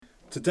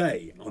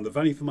Today, on the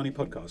Value for Money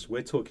podcast,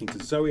 we're talking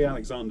to Zoe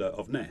Alexander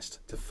of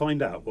Nest to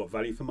find out what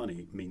value for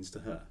money means to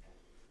her.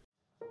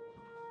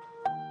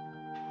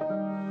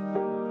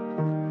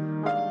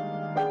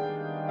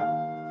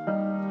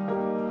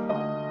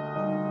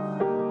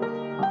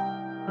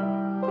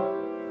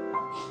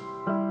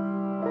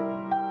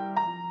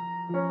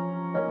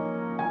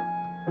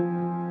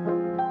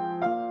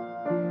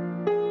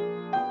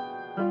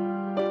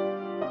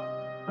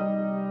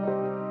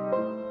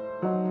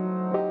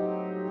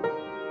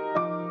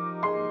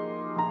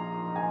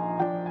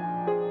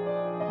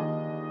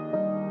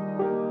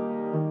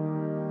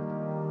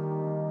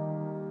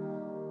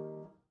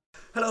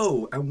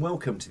 Hello and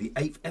welcome to the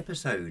 8th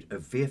episode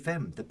of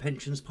VFM, the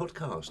Pensions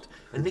Podcast.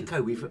 And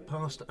Nico, we've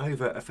passed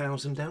over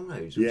 1,000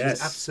 downloads, which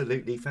is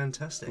absolutely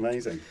fantastic.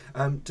 Amazing.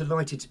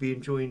 Delighted to be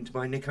joined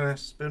by Nico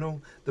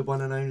Aspinall, the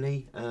one and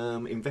only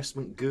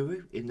investment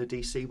guru in the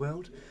DC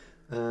world.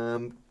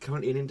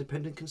 Currently an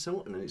independent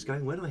consultant, and it's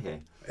going well, I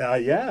hear.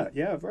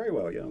 Yeah, very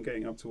well. Yeah, I'm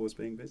getting up towards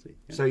being busy.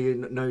 Yeah. So you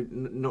know,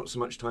 not so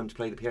much time to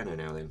play the piano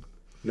now then?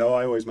 No,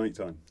 I always make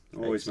time.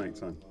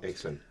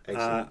 Excellent.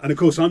 And of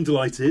course, I'm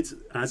delighted,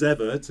 as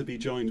ever, to be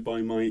joined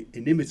by my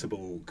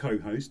inimitable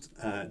co-host,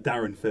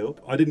 Darren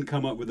Philp. I didn't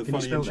come up with a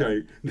funny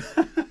intro.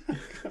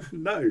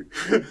 No,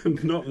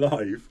 not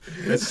live.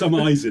 There's some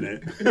eyes in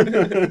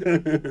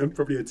it.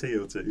 Probably a T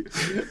or two.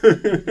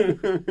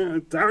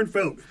 Darren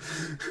Philp.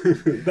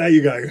 There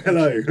you go.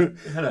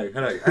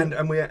 Hello.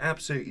 And we are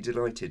absolutely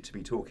delighted to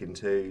be talking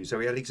to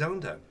Zoe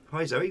Alexander.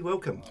 Hi, Zoe.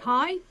 Welcome.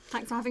 Hi.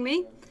 Thanks for having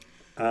me.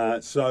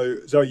 So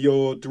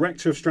you're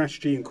Director of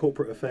Strategy and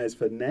Corporate Affairs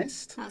for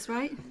Nest. That's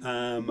right.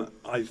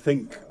 I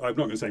think, I'm not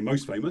going to say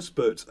most famous,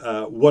 but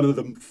one of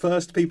the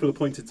first people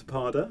appointed to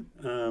PADA.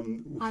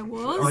 I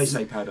was. I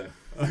say PADA.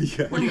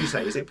 Yeah. What do you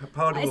say? Is it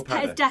PADA or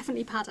PADA? It's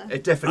definitely PADA.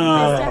 It's definitely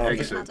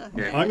PADA.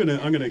 Yeah. I'm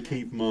going to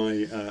keep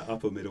my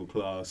upper middle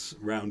class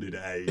rounded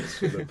A's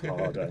for the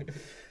PADA.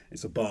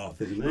 It's a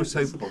bath, isn't it? You're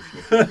so posh.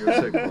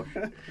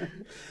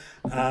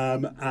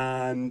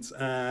 And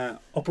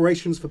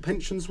operations for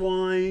pensions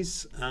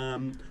wise,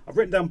 I've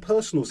written down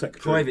personal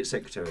secretary. Private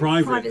secretary.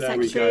 Private there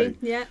secretary, we go.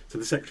 yeah. To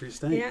the Secretary of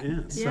State,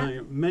 Yeah.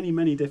 So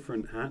many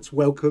different hats.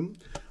 Welcome.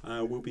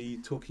 We'll be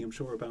talking, I'm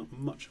sure, about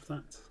much of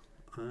that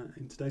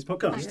in today's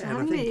podcast. Yeah,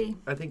 and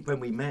I think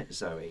when we met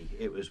Zoe,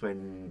 it was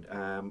when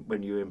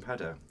you were in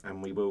PADA,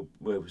 and we were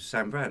with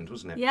Sam Brand,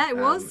 wasn't it? Yeah, it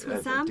was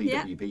with Sam.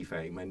 DWP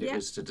fame, and it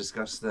was to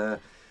discuss the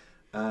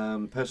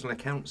personal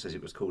accounts, as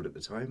it was called at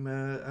the time,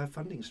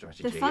 funding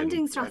strategy. The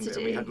funding strategy.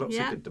 And we had lots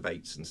of good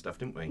debates and stuff,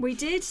 didn't we? We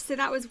did. So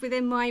that was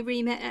within my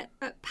remit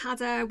at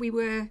PADA. We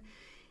were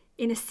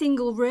in a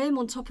single room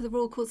on top of the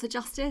Royal Courts of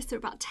Justice. There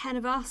were about 10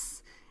 of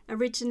us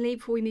originally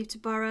before we moved to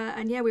Borough.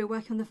 And we were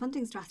working on the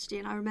funding strategy.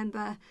 And I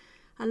remember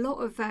a lot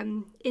of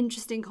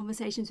interesting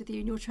conversations with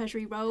you in your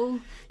Treasury role,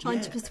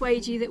 trying to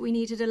persuade you that we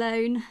needed a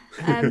loan,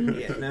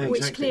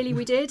 which clearly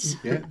we did.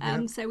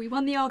 So we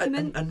won the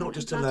argument. And not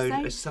just a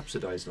loan, a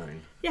subsidised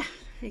loan. Yeah,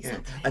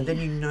 exactly. Yeah. And then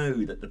you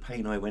know that the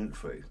pain I went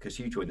through, because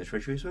you joined the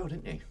Treasury as well,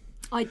 didn't you?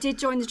 I did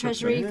join the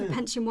Treasury for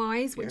Pension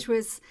Wise, which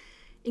was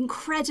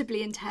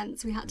incredibly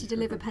intense. We had to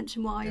deliver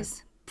Pension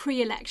Wise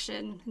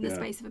pre-election in the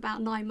space of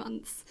about 9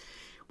 months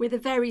with a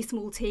very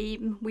small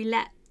team. We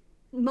let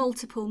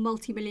multiple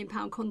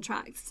multi-million-pound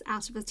contracts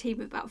out of a team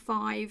of about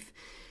 5,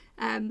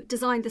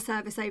 designed the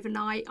service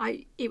overnight.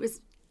 It was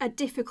a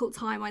difficult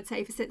time, I'd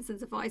say, for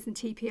Citizens Advice and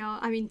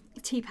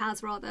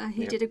TPAS rather,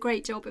 who did a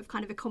great job of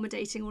kind of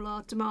accommodating all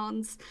our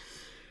demands.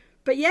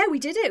 But we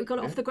did it. We got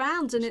it off the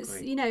ground, and it's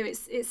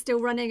it's still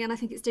running, and I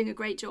think it's doing a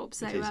great job.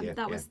 So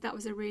that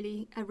was a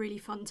really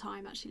fun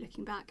time, actually,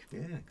 looking back.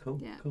 Yeah, cool.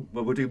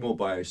 Well, we'll do more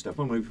bio stuff.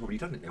 Well, we've probably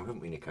done it now,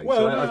 haven't we, Nico? Well,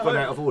 so I've gone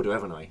out of order,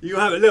 haven't I? You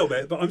have a little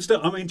bit, but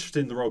I'm interested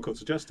in the Royal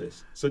Courts of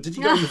Justice. So did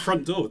you go in the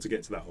front door to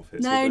get to that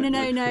office? No.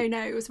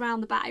 It was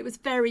round the back. It was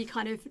very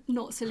kind of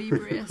not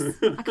salubrious.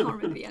 I can't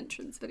remember the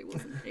entrance, but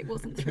it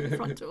wasn't through the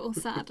front door,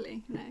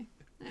 sadly. No.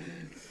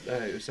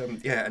 It was,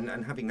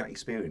 and having that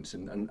experience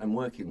and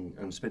working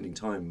and spending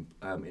time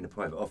in a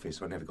private office.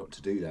 I never got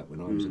to do that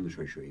when I was at the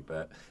Treasury,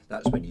 but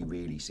that's when you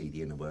really see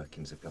the inner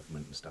workings of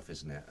government and stuff,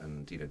 isn't it?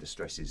 And the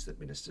stresses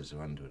that ministers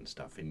are under and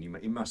stuff. And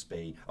it must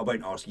be. I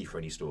won't ask you for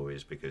any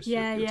stories because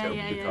you'll tell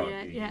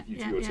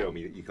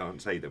me that you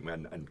can't say them,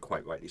 and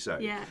quite rightly so.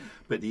 Yeah.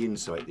 But the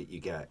insight that you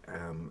get.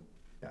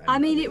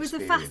 It was a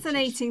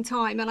fascinating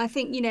time, and I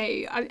think,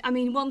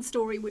 one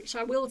story which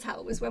I will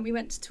tell was when we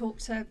went to talk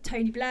to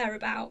Tony Blair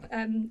about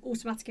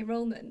automatic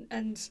enrolment,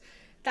 and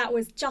that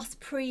was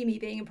just pre me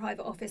being in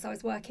private office. I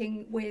was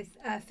working with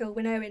Phil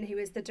Winowen, who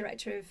was the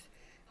director of,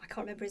 I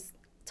can't remember his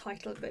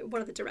title, but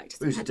one of the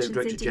directors of pensions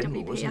in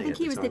DWP. I think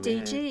he was the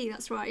DG,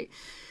 that's right.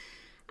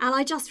 And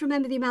I just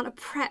remember the amount of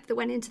prep that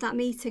went into that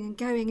meeting and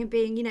going and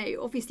being,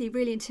 obviously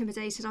really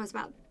intimidated. I was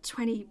about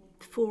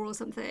 24 or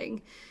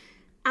something.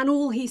 And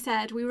all he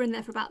said, we were in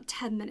there for about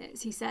 10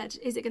 minutes, he said,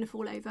 is it going to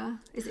fall over?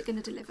 Is it going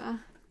to deliver?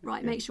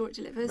 right, make sure it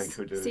delivers. Make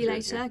sure it delivers, See you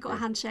later. Got a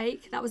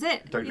handshake. That was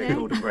it. Don't let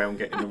Gordon Brown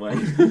get in the way.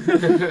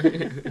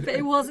 But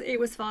it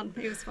was fun.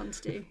 It was fun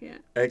to do. Yeah.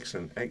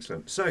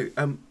 Excellent. So,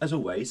 as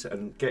always,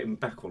 and getting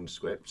back on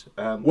script.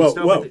 Oh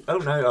no!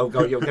 Oh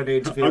God, you're going to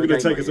interfere. I'm going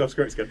to take us off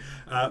script again.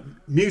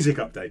 Music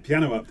update,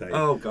 piano update.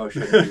 Oh gosh,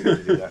 I need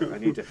to do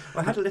that.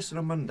 I had a lesson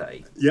on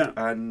Monday. Yeah.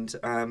 And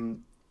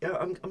yeah,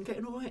 I'm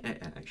getting all right at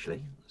it,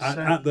 actually.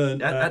 At the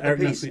Eric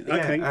piece. Satie.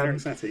 Okay, Eric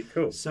Satie,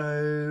 cool.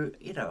 So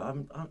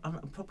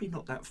I'm probably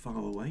not that far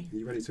away. Are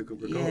you ready to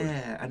record?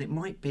 Yeah, and it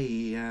might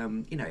be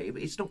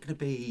it's not going to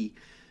be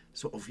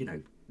sort of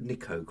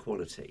Nico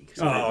quality.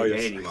 So I don't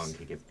think anyone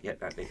can get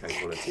that Nico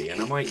quality,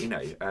 and I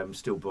might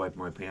still bribe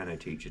my piano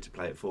teacher to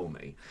play it for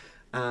me.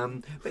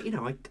 But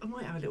I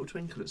might have a little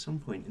twinkle at some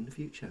point in the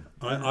future.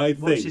 I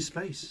watch think this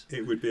space.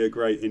 It would be a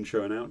great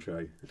intro and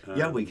outro.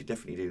 Yeah, we could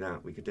definitely do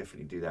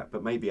that.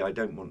 But maybe I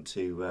don't want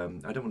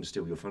to. I don't want to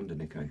steal your thunder,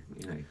 Nico.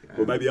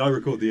 Well, maybe I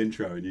record the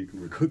intro and you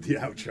can record the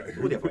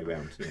outro. All the other way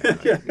round.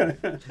 Yeah,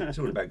 it's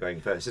all about going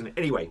first. And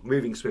anyway,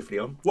 moving swiftly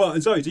on. Well,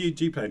 and sorry, do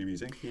you play any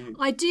music?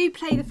 I do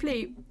play the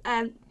flute.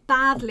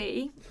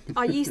 Badly.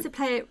 I used to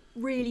play it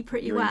really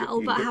pretty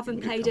well, but I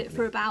haven't played it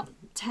for about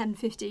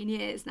 10-15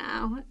 years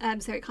now,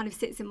 so it kind of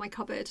sits in my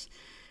cupboard,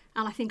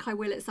 and I think I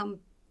will at some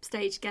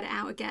stage get it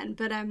out again,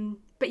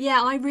 but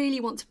yeah, I really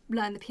want to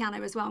learn the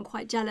piano as well. I'm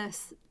quite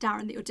jealous,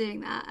 Darren, that you're doing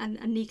that, and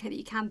Nico, that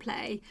you can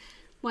play.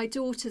 My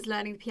daughter's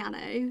learning the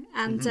piano,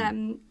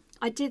 and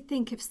I did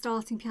think of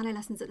starting piano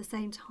lessons at the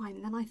same time,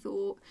 and then I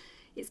thought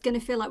it's going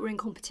to feel like we're in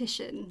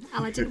competition,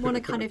 and I didn't want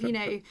to kind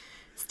of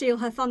steal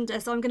her thunder,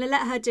 so I'm going to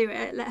let her do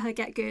it, let her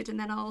get good, and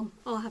then I'll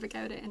have a go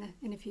at it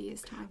in a few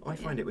years' time. I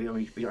find it.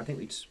 I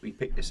think we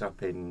picked this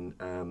up in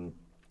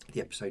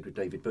the episode with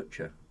David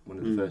Butcher, one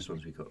of the first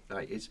ones we got.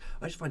 I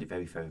just find it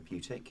very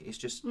therapeutic. It's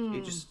just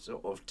it just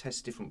sort of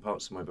tests different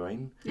parts of my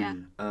brain. Yeah.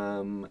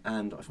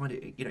 And I find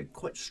it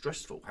quite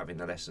stressful having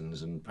the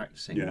lessons and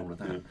practicing and all of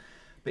that. Yeah.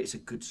 But it's a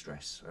good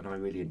stress, and I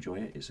really enjoy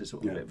it. It's a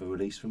sort of bit of a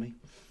release for me,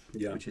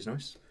 which is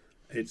nice.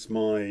 It's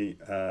my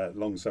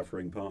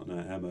long-suffering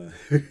partner Emma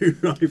who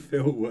I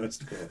feel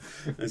worst for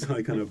as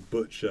I kind of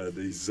butcher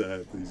these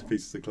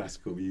pieces of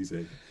classical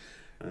music.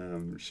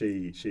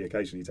 She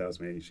occasionally tells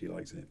me she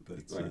likes it, but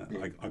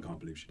I can't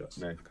believe she does.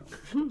 No. I can't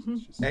believe she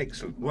does. Just...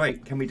 Excellent.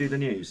 Right, can we do the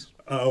news?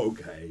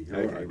 Okay.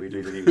 Okay, we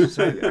do the news.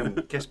 So,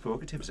 guest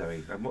prerogative,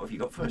 Zoe. What have you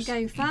got for us? I'm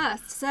going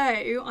first. So,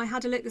 I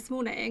had a look this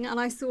morning, and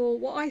I saw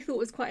what I thought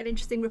was quite an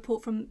interesting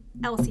report from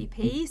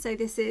LCP. So,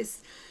 this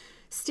is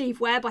Steve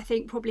Webb, I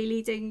think, probably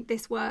leading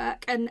this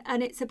work, and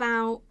it's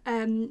about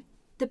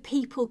the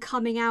people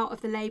coming out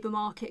of the labour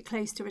market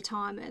close to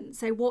retirement.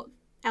 So what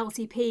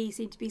LCP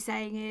seem to be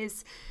saying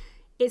is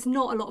it's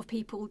not a lot of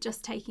people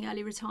just taking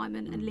early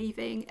retirement and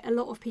leaving. A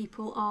lot of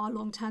people are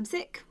long-term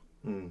sick,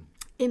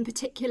 in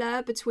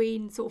particular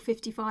between sort of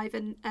 55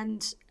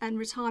 and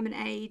retirement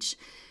age,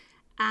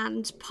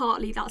 and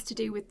partly that's to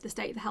do with the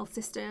state of the health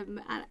system,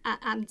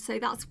 and so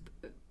that's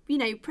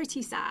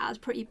pretty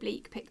sad, pretty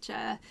bleak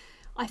picture.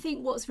 I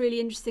think what's really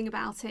interesting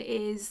about it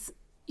is,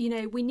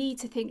 we need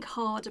to think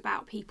hard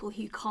about people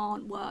who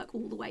can't work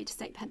all the way to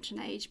state pension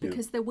age,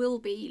 because there will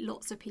be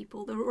lots of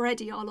people, there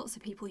already are lots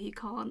of people who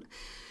can't.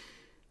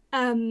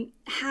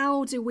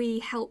 How do we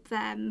help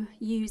them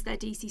use their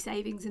DC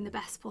savings in the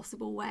best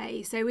possible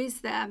way? So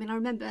I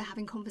remember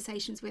having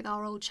conversations with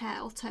our old chair,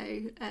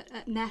 Otto,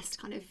 at Nest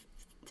kind of,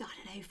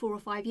 4 or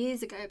 5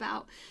 years ago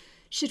about,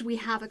 should we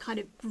have a kind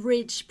of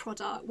bridge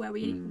product where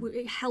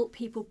we help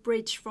people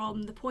bridge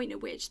from the point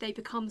at which they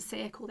become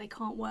sick or they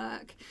can't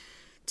work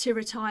to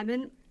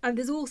retirement? And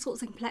there's all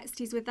sorts of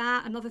complexities with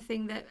that. Another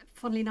thing that,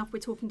 funnily enough, we're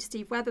talking to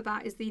Steve Webb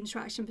about is the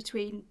interaction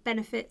between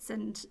benefits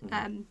and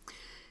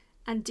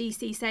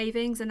DC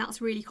savings, and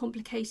that's really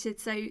complicated.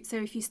 So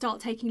if you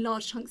start taking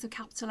large chunks of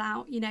capital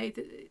out,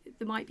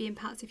 there might be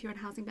impacts if you're on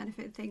housing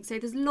benefit and things. So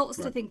there's lots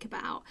to think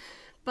about.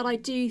 But I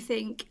do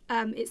think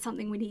it's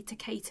something we need to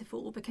cater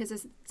for, because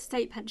as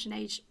state pension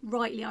age,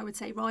 rightly I would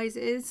say,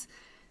 rises,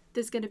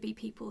 there's going to be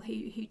people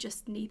who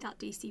just need that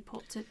DC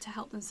pot to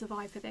help them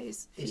survive for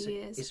those few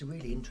years. It's a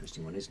really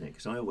interesting one, isn't it?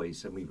 Because I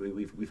always,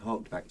 we've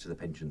harked back to the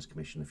Pensions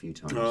Commission a few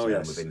times. Oh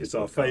yes, it's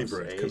our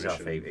favourite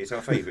commission. It's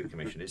our favourite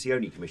commission. It's the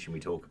only commission we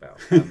talk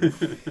about.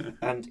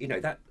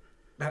 And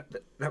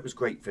that was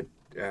great for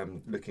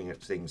looking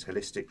at things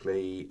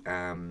holistically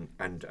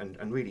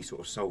and really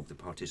sort of solve the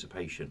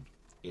participation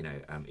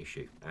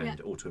issue. And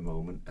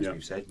auto-enrolment, as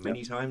we've said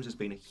many times, has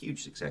been a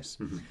huge success.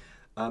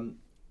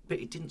 But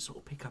it didn't sort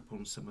of pick up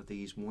on some of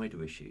these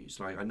wider issues.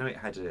 Like, I know it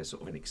had a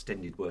sort of an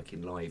extended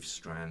working lives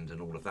strand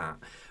and all of that,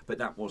 but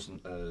that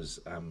wasn't as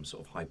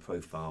sort of high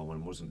profile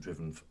and wasn't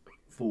driven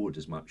forward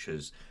as much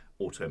as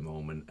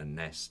auto-enrolment and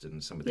Nest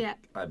and some of the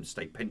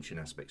state pension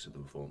aspects of the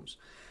reforms.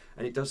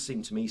 And it does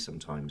seem to me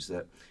sometimes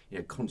that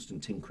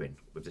constant tinkering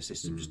with the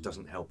system just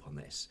doesn't help on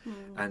this.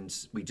 And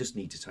we just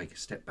need to take a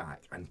step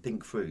back and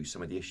think through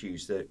some of the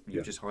issues that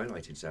you just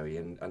highlighted, Zoe,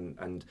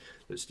 and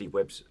that Steve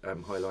Webb's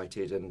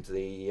highlighted,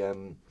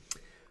 and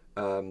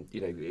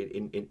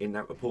in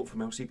that report from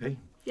LCP.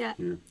 Yeah,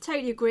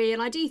 totally agree.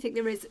 And I do think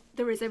there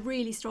is a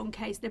really strong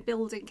case, and a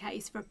building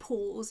case for a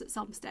pause at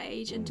some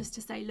stage, and just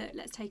to say, look,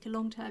 let's take a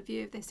long-term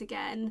view of this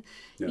again.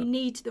 Yeah. You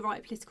need the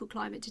right political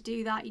climate to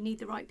do that. You need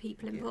the right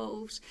people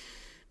involved.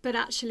 But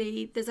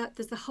actually, there's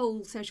the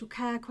whole social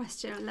care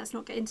question, and let's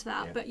not get into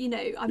that. Yeah. But,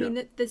 I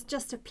mean, there's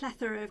just a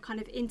plethora of kind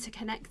of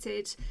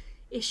interconnected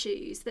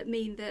issues that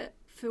mean that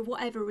for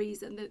whatever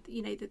reason that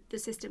the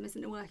system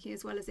isn't working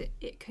as well as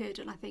it could,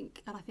 and I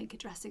think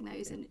addressing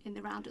those in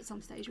the round at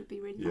some stage would be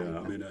really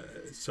valuable. I mean,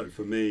 so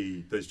for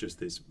me, there's just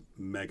this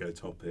mega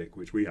topic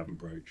which we haven't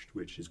broached,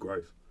 which is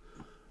growth.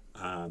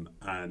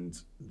 And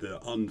the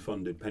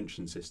unfunded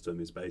pension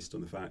system is based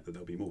on the fact that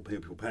there'll be more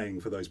people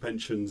paying for those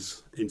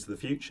pensions into the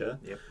future.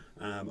 Yep.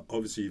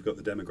 Obviously, you've got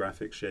the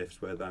demographic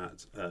shift where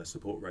that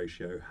support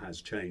ratio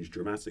has changed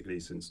dramatically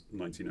since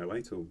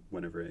 1908 or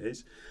whenever it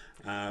is.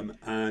 And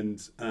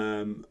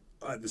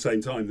at the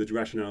same time, the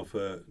rationale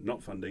for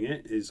not funding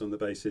it is on the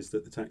basis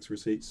that the tax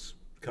receipts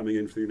coming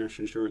in through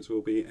national insurance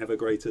will be ever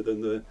greater than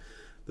the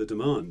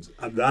demand,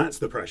 and that's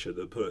the pressure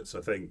that puts,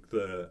 I think,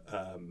 the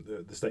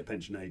state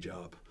pension age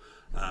up,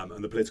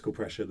 and the political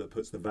pressure that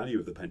puts the value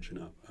of the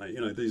pension up.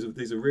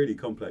 These are really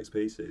complex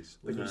pieces.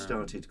 When you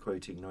started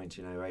quoting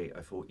 1908,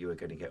 I thought you were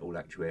going to get all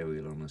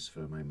actuarial on us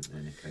for a moment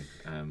there, Nico.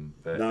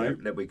 But no,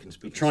 we can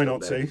speak. Try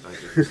not to.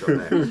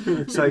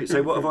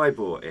 So what have I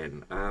brought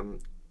in?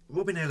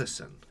 Robin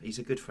Ellison, he's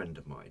a good friend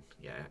of mine,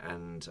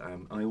 and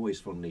I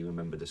always fondly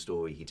remember the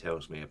story he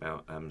tells me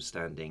about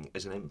standing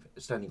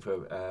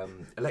for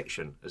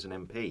election as an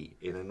MP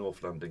in a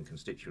North London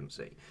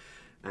constituency,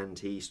 and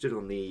he stood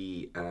on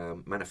the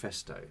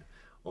manifesto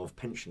of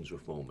pensions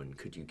reform and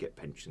could you get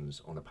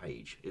pensions on a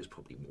page. It was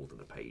probably more than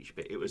a page,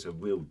 but it was a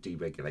real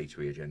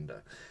deregulatory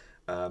agenda.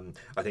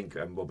 I think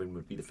Robin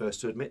would be the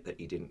first to admit that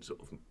he didn't sort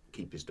of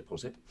keep his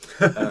deposit.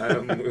 But I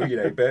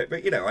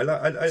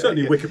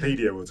certainly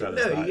Wikipedia will tell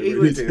us that. He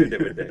would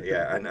do,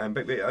 yeah.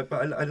 But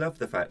I love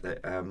the fact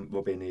that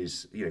Robin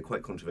is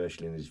quite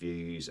controversial in his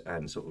views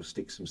and sort of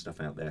sticks some stuff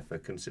out there for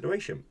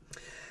consideration.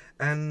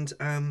 And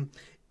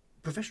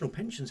Professional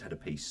Pensions had a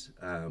piece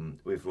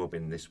with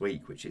Robin this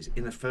week, which is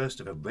in the first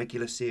of a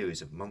regular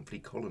series of monthly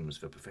columns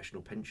for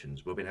professional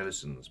pensions. Robin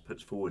Ellison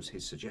puts forward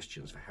his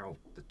suggestions for how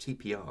the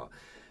TPR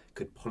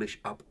could polish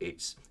up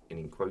its,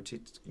 in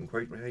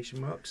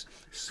quotation marks,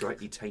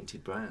 slightly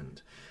tainted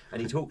brand.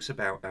 And he talks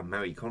about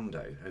Marie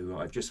Kondo, who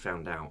I've just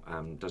found out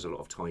does a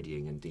lot of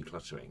tidying and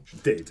decluttering. She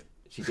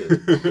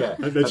did, yeah.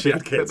 And then she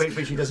had kids.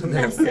 But she doesn't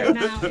now.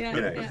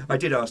 I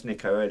did ask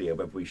Nico earlier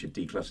whether we should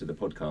declutter the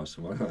podcast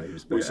from our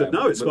lives. We said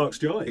no, it sparks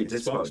joy. It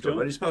sparks joy.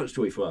 But it sparks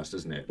joy for us,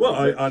 doesn't it? Well,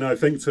 I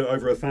think to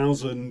over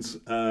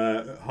 1,000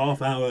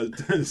 half-hour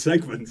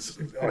segments,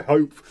 I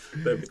hope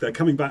they're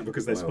coming back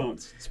because they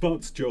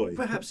sparked joy.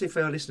 Perhaps if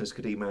our listeners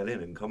could email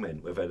in and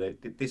comment whether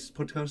this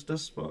podcast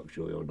does spark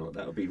joy or not,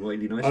 that would be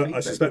really nice.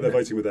 I suspect they're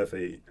voting with their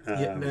feet.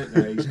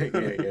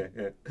 Exactly.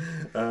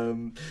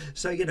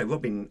 So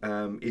Robin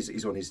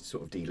is on his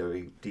sort of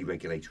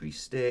deregulatory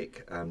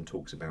stick,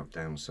 talks about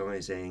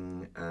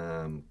downsizing,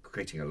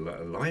 creating an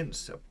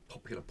alliance, a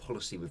popular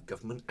policy with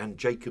government, and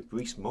Jacob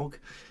Rees-Mogg, !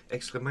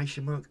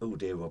 Oh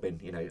dear,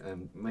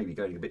 Robin, maybe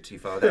going a bit too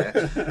far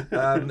there.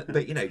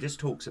 But just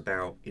talks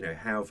about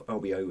how are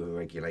we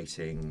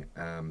over-regulating?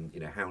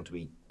 How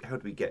do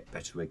we get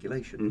better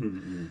regulation?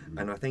 Mm-hmm.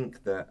 And I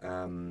think that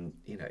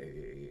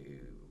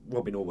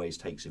Robin always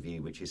takes a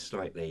view which is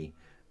slightly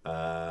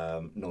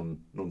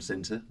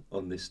non-centre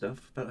on this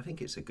stuff, but I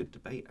think it's a good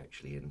debate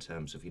actually in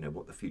terms of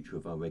what the future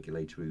of our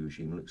regulatory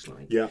regime looks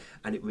like. Yeah,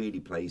 and it really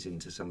plays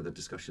into some of the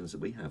discussions that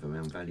we have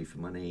around value for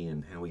money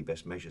and how we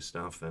best measure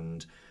stuff,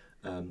 and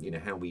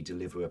how we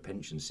deliver a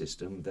pension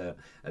system that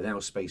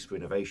allows space for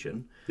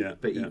innovation,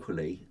 but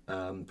equally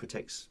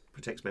protects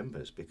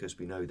members, because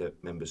we know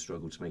that members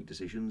struggle to make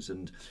decisions,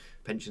 and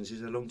pensions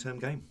is a long-term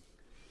game.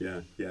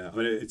 Yeah. I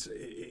mean, it's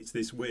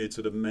this weird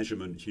sort of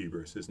measurement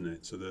hubris, isn't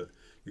it? So that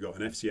you've got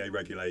an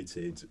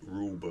FCA-regulated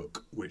rule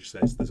book which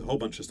says there's a whole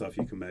bunch of stuff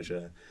you can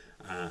measure,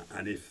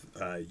 and if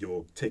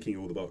you're ticking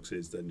all the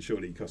boxes, then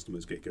surely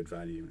customers get good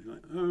value. And you're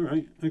like, all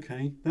right,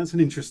 okay, that's an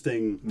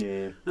interesting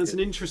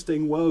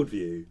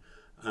worldview.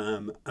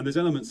 And there's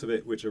elements of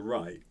it which are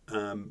right,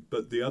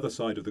 but the other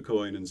side of the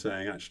coin and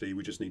saying, actually,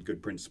 we just need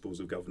good principles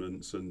of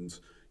governance, and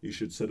you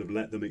should sort of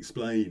let them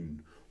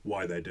explain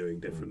why they're doing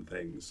different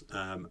things,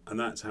 and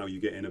that's how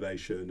you get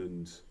innovation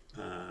and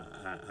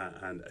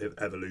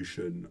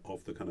evolution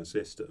of the kind of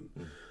system.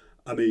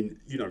 I mean,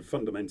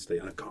 fundamentally,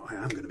 and I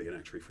am going to be an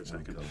actuary for a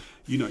second.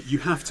 You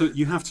have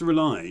to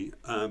rely,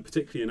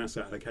 particularly in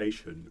asset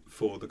allocation,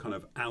 for the kind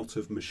of out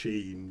of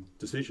machine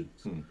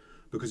decisions,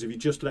 because if you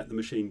just let the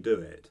machine do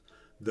it,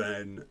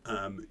 then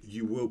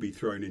you will be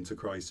thrown into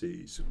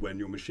crises when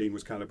your machine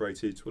was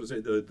calibrated. What is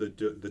it?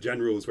 The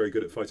general is very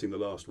good at fighting the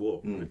last war.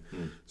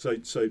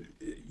 Right? So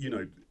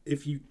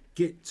if you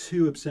get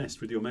too obsessed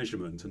with your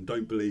measurement and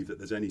don't believe that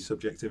there's any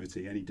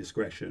subjectivity, any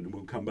discretion, and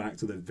we'll come back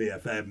to the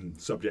VFM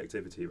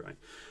subjectivity, right?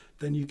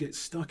 then you get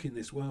stuck in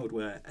this world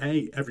where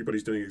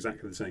everybody's doing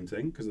exactly the same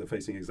thing because they're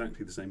facing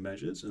exactly the same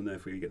measures, and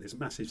therefore you get this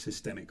massive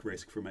systemic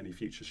risk from any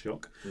future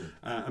shock.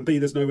 And B,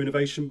 there's no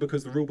innovation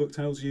because the rule book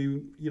tells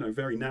you,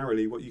 very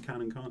narrowly what you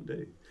can and can't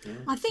do.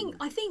 I think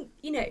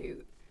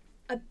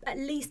at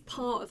least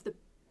part of the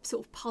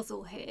sort of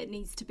puzzle here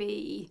needs to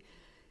be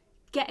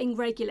getting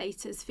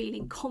regulators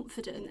feeling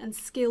confident and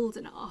skilled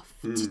enough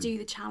to do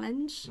the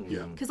challenge.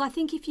 Because I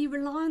think if you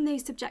rely on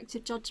those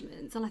subjective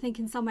judgments, and I think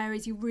in some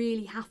areas you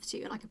really have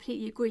to, and I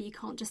completely agree, you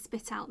can't just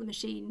spit out the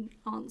machine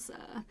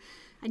answer,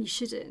 and you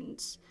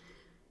shouldn't.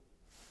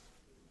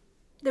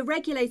 The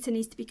regulator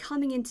needs to be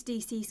coming into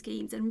DC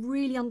schemes and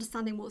really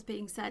understanding what's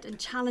being said and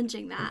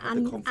challenging that,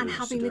 and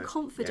having the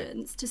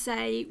confidence to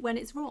say when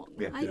it's wrong,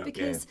 right?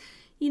 Because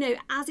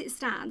as it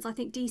stands, I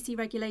think DC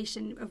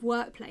regulation of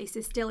workplace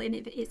is still in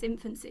its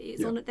infancy.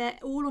 They're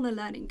all on a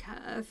learning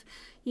curve.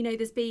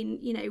 There's been,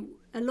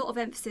 a lot of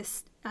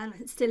emphasis, and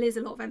it still is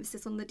a lot of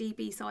emphasis on the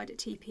DB side at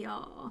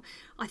TPR.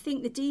 I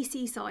think the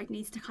DC side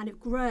needs to kind of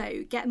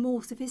grow, get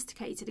more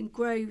sophisticated and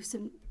grow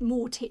some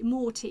more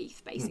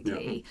teeth,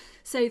 basically,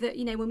 so that,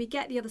 when we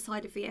get the other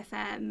side of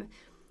VFM,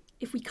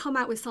 if we come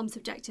out with some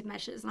subjective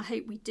measures, and I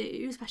hope we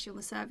do, especially on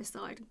the service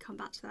side, and come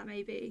back to that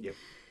maybe,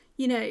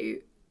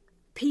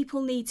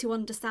 people need to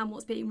understand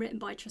what's being written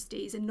by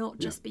trustees and not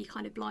just be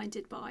kind of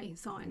blinded by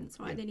science,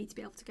 right? They need to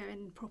be able to go in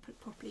and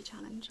properly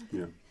challenge.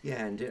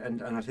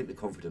 And I think the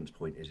confidence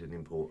point is an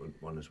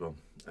important one as well,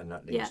 and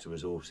that leads to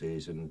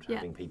resources and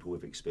having people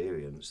with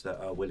experience that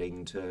are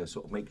willing to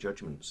sort of make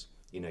judgments.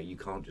 You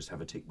can't just have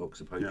a tick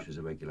box approach as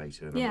a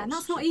regulator. And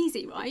that's not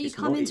easy, right? You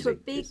come into a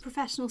big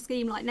professional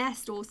scheme like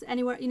Nest or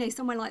anywhere,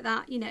 somewhere like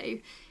that,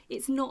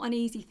 it's not an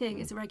easy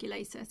thing as a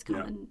regulator to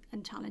come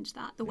and challenge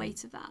that, the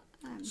weight of that.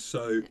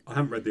 So I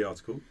haven't read the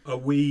article. Are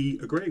we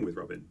agreeing with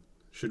Robin?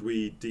 Should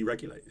we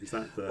deregulate? Is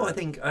that the... Well, I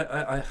think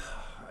I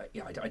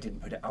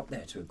didn't put it up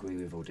there to agree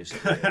with or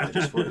disagree. I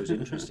just thought it was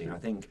interesting. I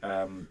think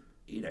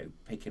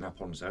picking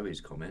up on Zoe's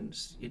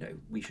comments,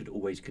 we should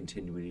always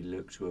continually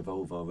look to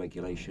evolve our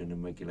regulation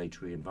and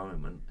regulatory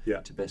environment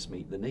to best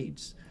meet the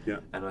needs.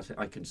 And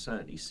I can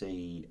certainly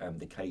see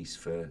the case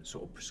for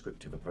sort of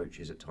prescriptive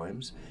approaches at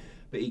times,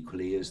 but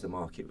equally as the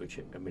market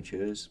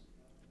matures,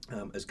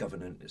 as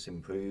governance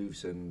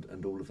improves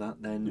and all of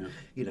that, then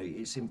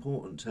it's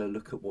important to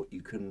look at what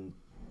you can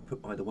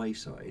put by the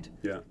wayside.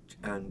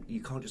 And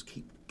you can't just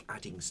keep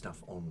adding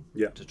stuff on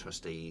to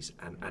trustees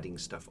and adding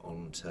stuff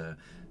on to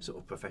sort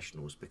of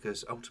professionals,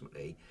 because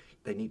ultimately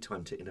they need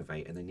time to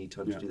innovate and they need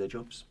time to do their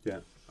jobs.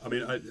 I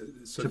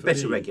mean, so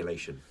better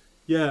regulation.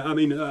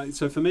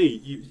 So for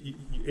me,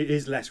 it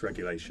is less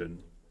regulation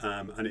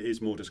and it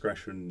is more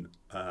discretion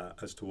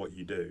as to what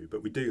you do,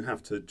 but we do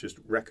have to just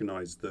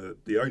recognise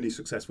that the only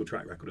successful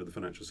track record of the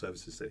financial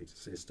services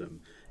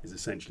system is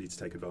essentially to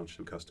take advantage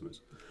of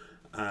customers.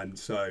 And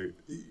so,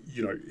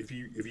 if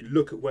you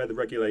look at where the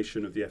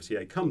regulation of the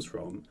FCA comes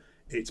from,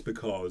 it's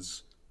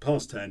because,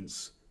 past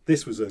tense,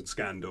 this was a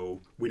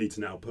scandal. We need to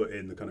now put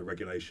in the kind of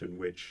regulation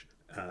which,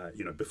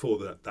 before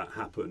that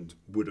happened,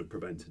 would have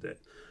prevented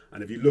it.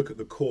 And if you look at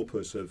the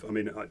corpus of, I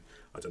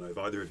don't know if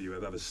either of you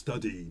have ever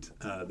studied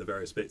the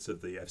various bits of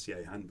the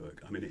FCA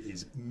handbook. I mean, it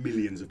is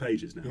millions of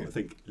pages now. I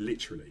think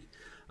literally,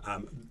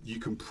 you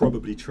can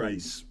probably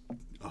trace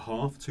a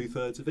half,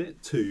 2/3 of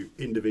it to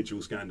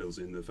individual scandals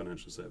in the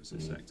financial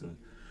services sector.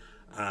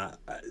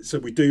 So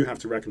we do have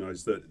to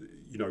recognise that,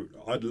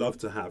 I'd love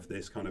to have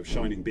this kind of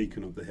shining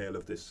beacon of the hill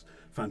of this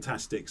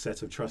fantastic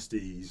set of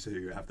trustees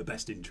who have the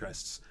best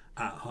interests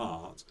at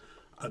heart.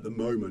 At the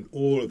moment,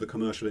 all of the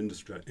commercial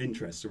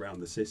interests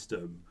around the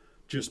system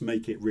just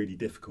make it really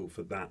difficult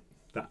for that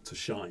to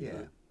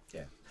shine.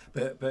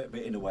 But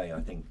in a way,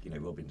 I think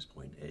Robin's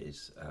point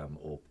is,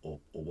 or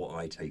what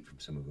I take from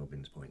some of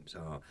Robin's points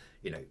are,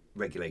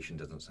 regulation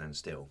doesn't stand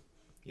still,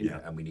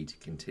 and we need to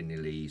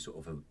continually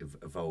sort of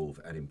evolve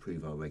and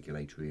improve our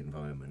regulatory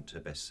environment to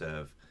best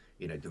serve,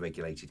 the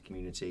regulated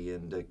community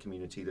and the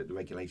community that the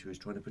regulator is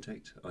trying to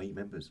protect, i.e.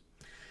 members.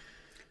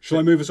 Shall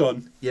I move us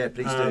on? Yeah,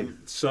 please do.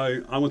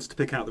 So I wanted to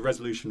pick out the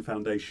Resolution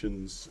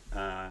Foundation's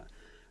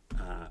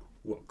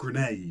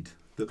grenade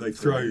that they've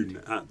thrown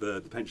at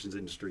the pensions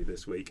industry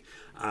this week.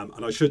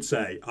 And I should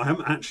say, I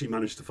haven't actually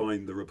managed to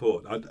find the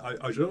report.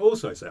 I should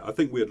also say, I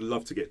think we'd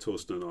love to get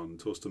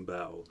Torsten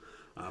Bell.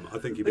 I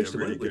think he'd be a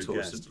really good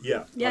guest.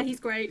 Yeah, he's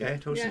great. Yeah,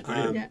 Torsten's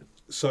brilliant.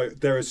 So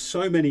there are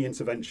so many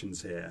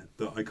interventions here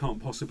that I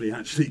can't possibly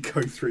actually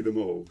go through them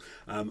all.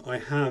 I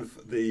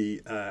have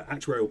the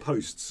Actuarial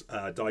Posts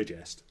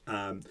digest,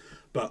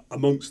 but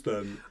amongst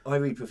them... I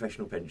read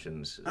Professional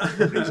Pensions,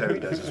 probably Zoe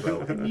does as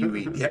well, and you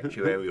read the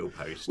Actuarial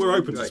Post. We're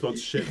open to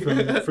sponsorship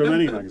from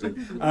any magazine.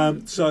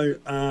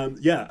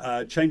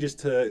 Changes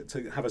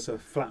to have us a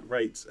flat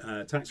rate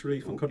tax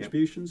relief on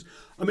contributions.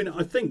 I mean,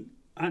 I think...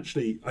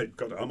 Actually,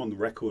 I'm on the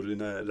record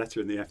in a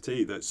letter in the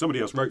FT that somebody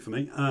else wrote for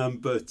me. I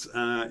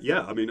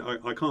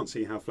can't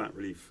see how flat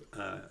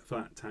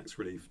tax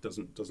relief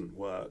doesn't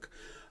work.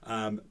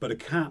 But a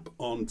cap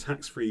on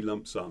tax-free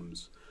lump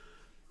sums,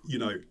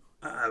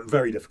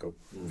 Very difficult.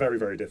 Very,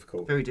 very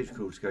difficult. Very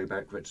difficult to go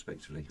back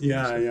retrospectively.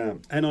 Yeah.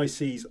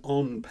 NICs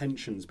on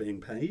pensions being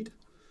paid,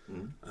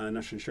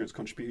 national insurance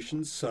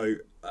contributions. So,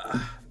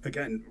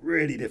 again,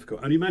 really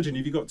difficult. And imagine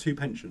if you've got two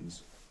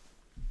pensions.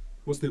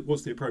 What's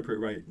the appropriate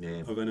rate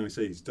of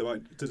NICs?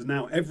 Does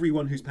now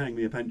everyone who's paying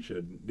me a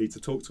pension need to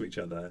talk to each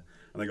other?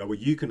 And they go, well,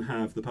 you can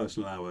have the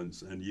personal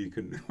allowance, and you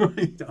can. I'm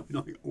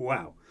like,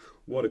 wow,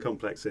 what a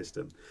complex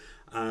system.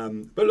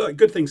 But look,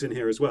 good things in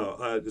here as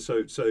well.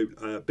 So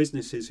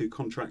businesses who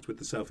contract with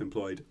the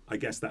self-employed, I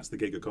guess that's the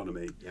gig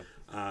economy.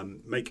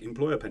 Make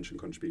employer pension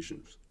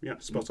contributions. Yeah,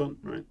 spot on,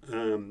 right?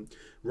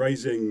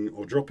 Raising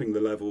or dropping the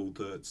level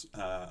that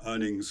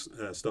earnings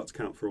start to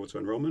count for auto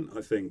enrolment.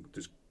 I think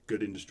there's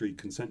good industry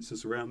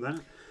consensus around that.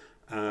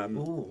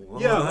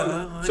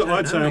 So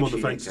I'd say I'm on the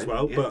fence as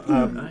well, but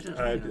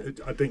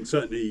I think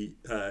certainly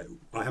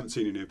I haven't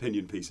seen any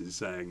opinion pieces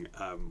saying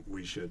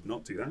we should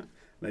not do that.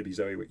 Maybe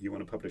Zoe, you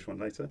want to publish one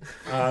later.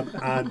 No,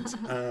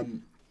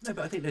 but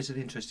I think there's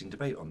an interesting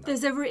debate on that.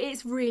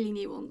 It's really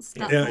nuanced.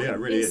 It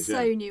really is. It's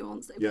so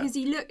nuanced because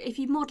if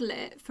you model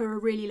it for a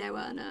really low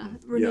earner,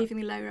 removing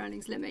the low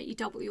earnings limit, you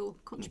double your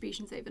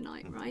contributions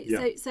overnight,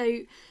 right? So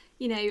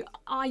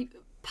I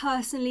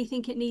personally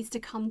think it needs to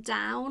come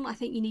down. I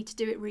think you need to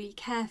do it really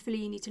carefully.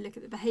 You need to look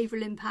at the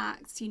behavioural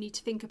impacts. You need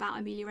to think about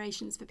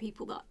ameliorations for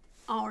people that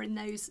are in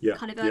those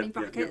kind of earning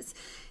brackets.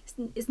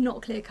 It's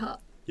not clear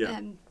cut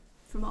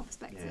from our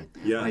perspective.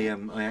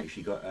 I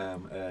actually got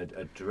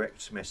a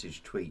direct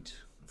message tweet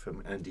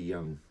from Andy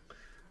Young,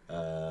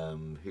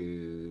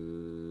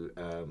 who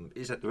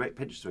is at the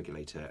pensions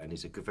regulator and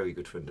is a very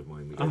good friend of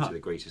mine. We go to the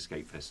Great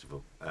Escape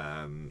Festival.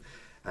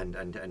 And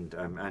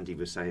Andy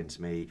was saying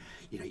to me,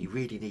 you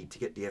really need to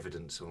get the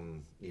evidence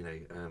on,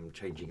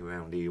 changing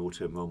around the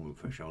auto enrolment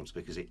thresholds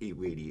because it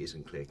really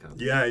isn't clear cut.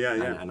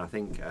 And I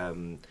think,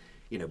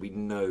 we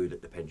know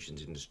that the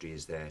pensions industry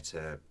is there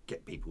to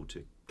get people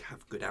to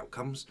have good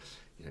outcomes,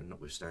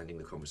 notwithstanding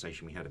the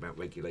conversation we had about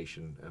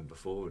regulation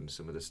before and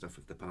some of the stuff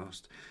of the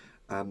past.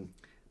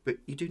 But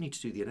you do need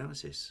to do the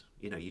analysis.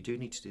 You do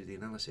need to do the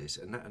analysis,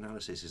 and that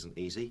analysis isn't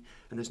easy.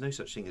 And there's no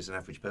such thing as an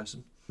average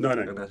person. No.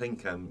 And I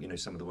think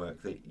some of the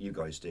work that you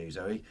guys do,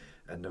 Zoe,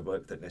 and the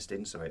work that Nest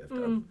Insight have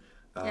done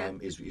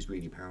is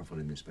really powerful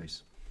in this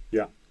space.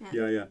 Yeah.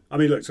 I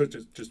mean, look, so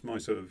just my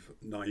sort of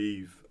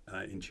naive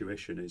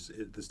intuition is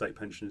the state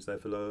pension is there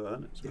for lower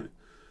earners, right?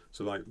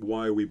 So, like,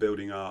 why are we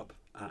building up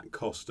at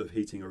cost of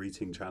heating or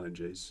eating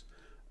challenges?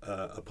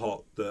 A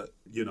pot that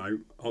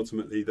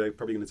ultimately they're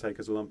probably going to take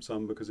as a lump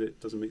sum because it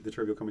doesn't meet the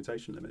trivial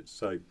commutation limits.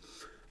 So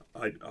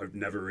I've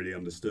never really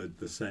understood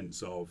the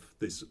sense of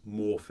this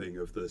morphing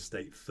of the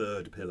state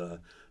third pillar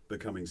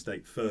becoming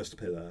state first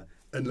pillar,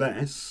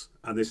 unless,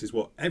 and this is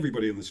what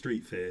everybody on the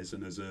street fears,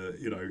 and as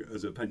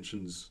a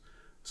pensions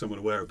someone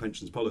aware of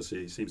pensions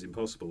policy seems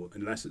impossible,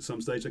 unless at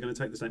some stage they're going to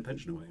take the state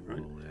pension away,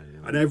 right?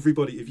 And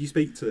everybody, if you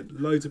speak to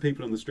loads of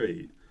people on the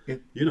street,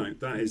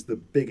 that is the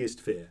biggest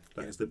fear.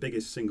 That is the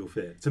biggest single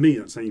fear. To me,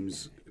 that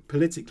seems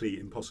politically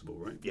impossible,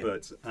 right?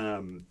 But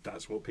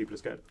that's what people are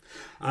scared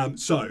of.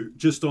 So,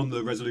 just on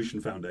the Resolution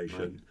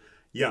Foundation,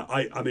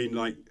 I mean,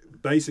 like,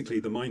 basically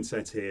the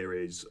mindset here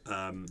is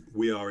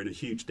we are in a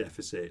huge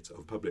deficit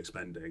of public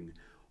spending.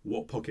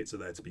 What pockets are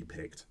there to be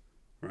picked,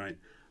 right?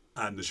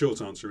 And the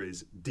short answer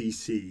is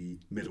DC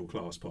middle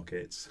class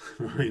pockets,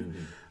 right?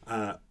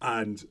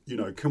 And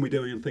can we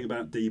do anything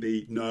about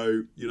DB?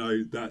 No,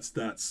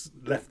 that's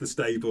left the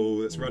stable.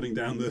 That's running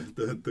down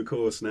the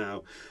course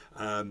now.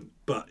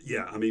 But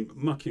I mean,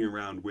 mucking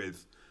around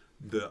with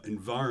the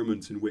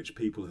environment in which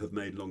people have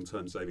made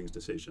long-term savings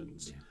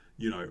decisions.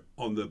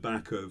 On the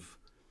back of.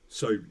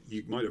 So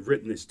you might have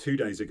written this 2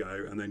 days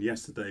ago, and then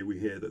yesterday we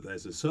hear that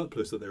there's a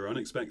surplus that they were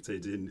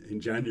unexpected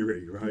in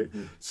January, right?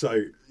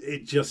 So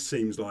it just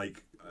seems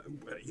like,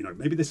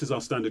 maybe this is our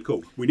standard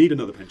call. We need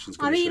another pensions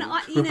commission.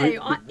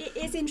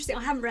 It's interesting.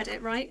 I haven't read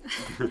it, right?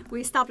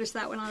 We established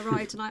that when I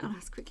arrived, and I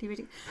was quickly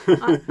reading.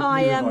 That's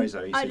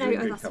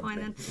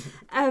fine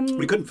then.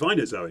 We couldn't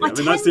find it, Zoe. I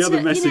mean, that's the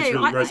other message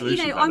from the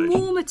Resolution Foundation.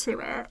 I'm warmer to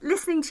it.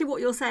 Listening to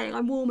what you're saying,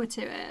 I'm warmer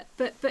to it.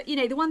 But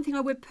the one thing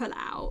I would pull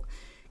out,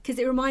 because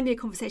it reminded me of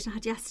a conversation I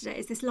had yesterday,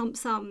 is this lump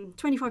sum,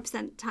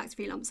 25%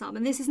 tax-free lump sum.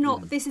 And this is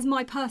not, this is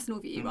my personal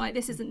view, right?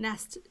 This isn't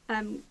Nest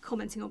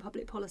commenting on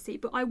public policy,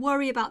 but I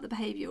worry about the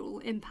behavioural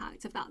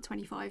impact of that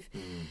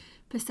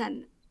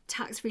 25%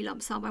 tax-free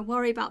lump sum. I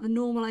worry about the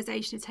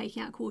normalisation of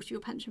taking out a quarter of your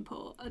pension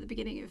pot at the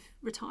beginning of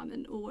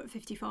retirement or at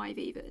 55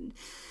 even.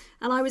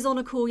 And I was on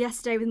a call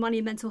yesterday with Money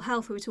and Mental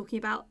Health. We were talking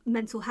about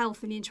mental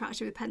health and the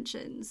interaction with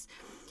pensions.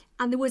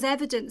 And there was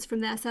evidence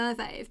from their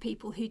survey of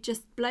people who'd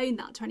just blown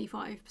that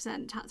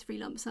 25% tax-free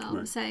lump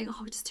sum, saying,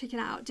 I just took it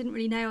out, didn't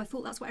really know, I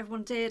thought that's what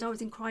everyone did, I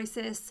was in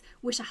crisis,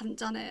 wish I hadn't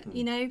done it,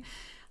 And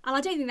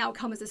I don't think that would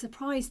come as a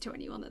surprise to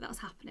anyone that that's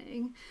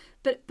happening.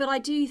 But I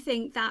do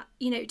think that,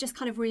 just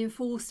kind of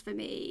reinforced for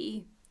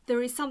me,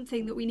 there is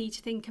something that we need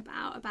to think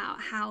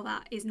about how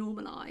that is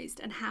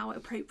normalised and how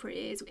appropriate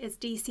it is as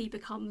DC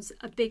becomes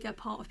a bigger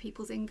part of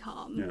people's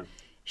income.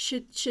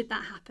 should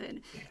that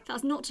happen.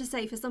 That's not to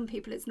say for some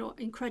people it's not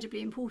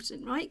incredibly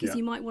important, right? Because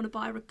you might want to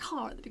buy a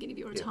car at the beginning of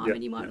your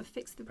retirement, you might want to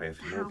fix the house,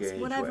 mortgage,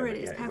 whatever it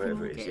is, pay for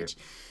mortgage.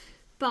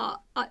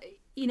 But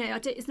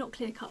it's not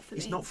clear cut for me.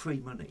 It's not free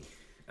money,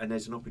 and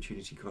there's an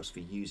opportunity cost for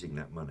using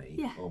that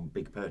money on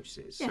big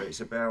purchases. So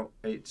it's about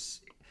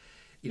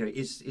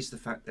is the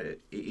fact that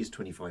it is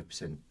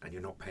 25% and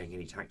you're not paying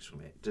any tax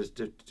from it. Does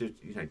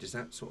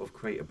that sort of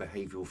create a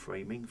behavioural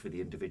framing for the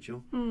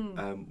individual,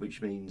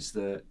 which means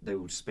that they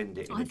will spend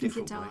it in a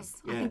different way?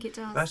 I think it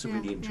does. That's a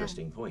really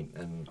interesting point.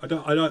 And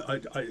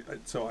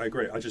so I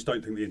agree. I just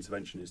don't think the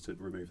intervention is to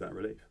remove that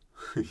relief.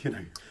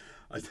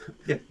 I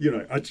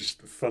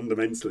just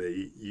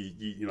fundamentally,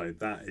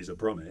 that is a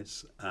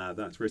promise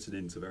that's written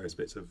into various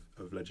bits of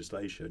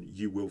legislation.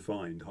 You will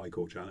find High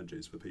Court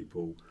challenges for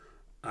people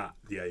at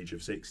the age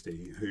of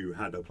 60 who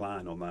had a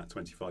plan on that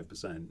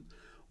 25%,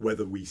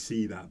 whether we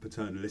see that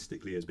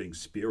paternalistically as being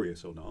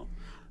spurious or not.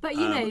 But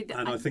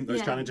and I think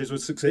those challenges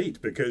would succeed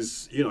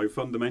because,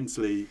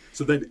 fundamentally,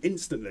 so then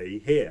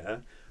instantly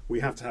here we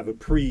have to have a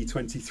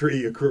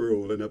pre-23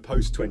 accrual and a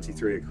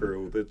post-23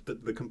 accrual.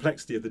 The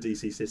complexity of the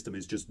DC system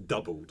is just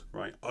doubled,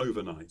 right,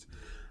 overnight.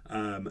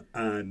 And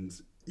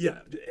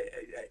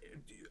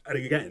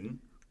again,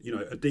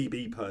 a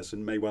DB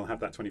person may well have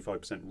that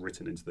 25%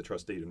 written into the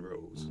trust deed and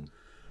rules.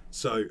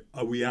 So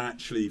are we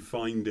actually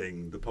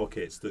finding the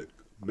pockets that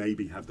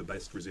maybe have the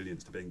best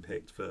resilience to being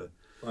picked for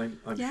I'm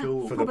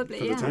sure for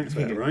the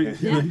taxpayer, right?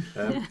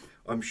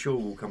 I'm sure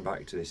we'll come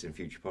back to this in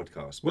future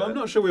podcasts. Well, I'm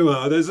not sure we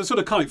will. There's a sort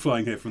of kite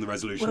flying here from the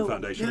Resolution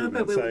Foundation. Yeah,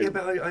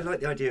 but I like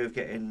the idea of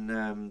getting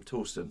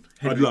Torsten.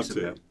 I'd love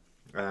to.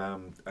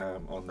 On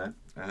there,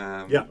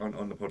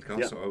 on the podcast.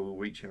 Yeah. So I will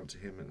reach out to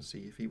him and see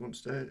if he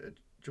wants to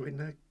join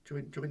the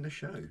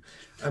show.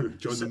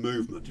 Join the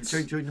movement.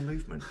 Join the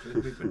movement.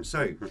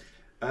 So,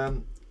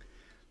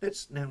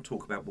 let's now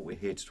talk about what we're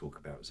here to talk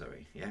about,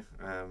 Zoe. Yeah.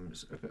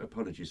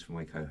 Apologies for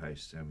my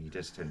co-host. He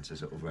does tend to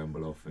sort of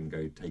ramble off and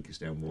go take us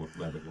down more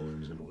rabbit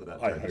warrens and all of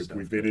that. I hope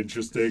we've been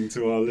interesting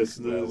to our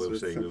listeners.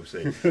 We'll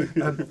see.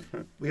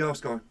 We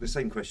ask the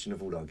same question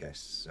of all our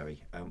guests,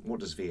 Zoe. What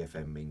does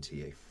VFM mean to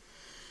you?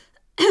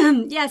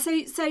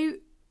 So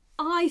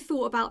I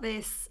thought about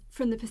this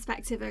from the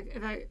perspective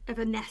of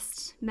a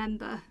Nest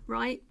member,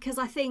 right? Because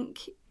I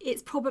think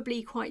it's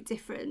probably quite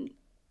different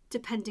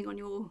depending on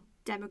your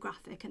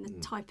demographic and the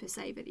type of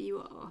saver that you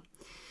are.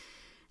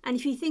 And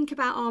if you think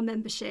about our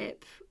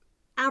membership,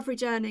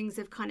 average earnings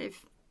of kind of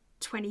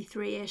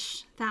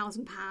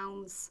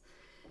 £23,000-ish,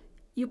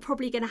 you're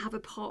probably going to have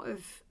a pot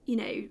of,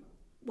 it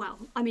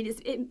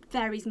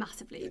varies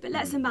massively, but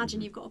let's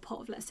imagine you've got a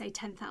pot of, let's say,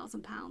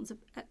 £10,000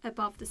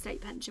 above the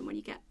state pension when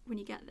you get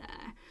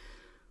there.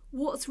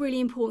 What's really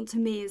important to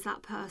me is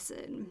that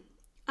person.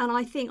 And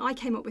I think I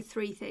came up with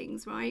three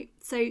things, right?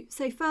 So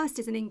first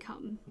is an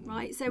income,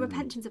 right? So a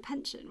pension's a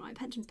pension, right?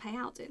 Pensions pay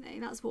out, don't they?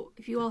 That's what,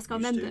 if you ask our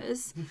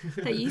members,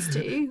 they used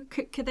to.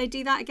 Could they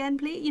do that again,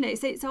 please?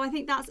 So I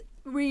think that's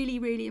really,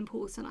 really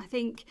important. I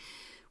think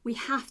we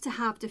have to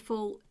have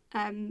default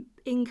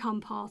income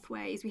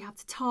pathways. We have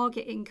to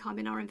target income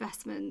in our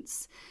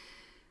investments.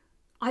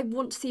 I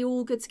want to see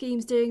all good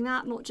schemes doing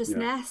that, not just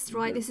Nest,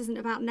 right? This isn't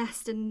about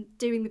Nest and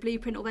doing the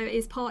blueprint, although it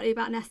is partly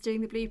about Nest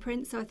doing the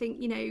blueprint. So I think,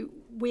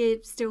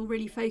 we're still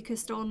really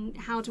focused on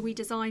how do we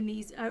design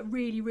these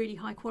really, really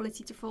high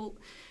quality default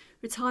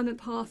retirement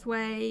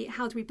pathway?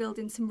 How do we build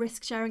in some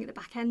risk sharing at the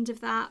back end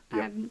of that?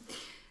 And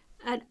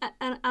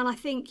I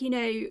think,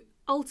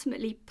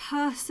 ultimately,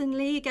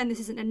 personally, again,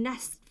 this isn't a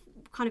Nest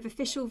kind of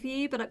official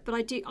view, but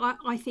I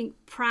think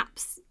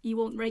perhaps you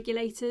want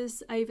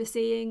regulators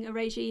overseeing a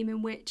regime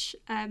in which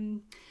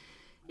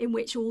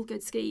all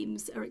good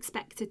schemes are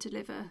expected to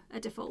deliver a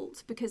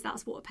default, because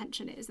that's what a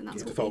pension is, and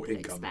that's what people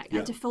expect.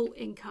 A default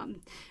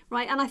income,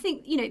 right? And I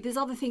think there's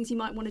other things you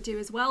might want to do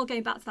as well.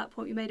 Going back to that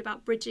point we made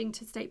about bridging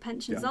to state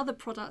pensions, other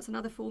products and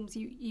other forms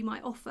you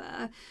might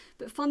offer.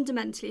 But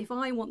fundamentally, if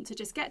I want to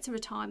just get to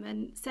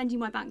retirement, send you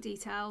my bank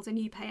details, and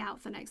you pay out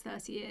for the next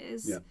 30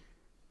 years. Yeah.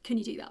 Can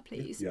you do that,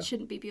 please? It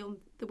shouldn't be beyond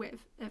the wit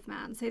of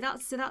man. So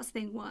that's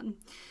thing one.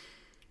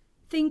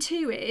 Thing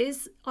two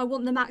is I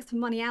want the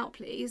maximum money out,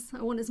 please.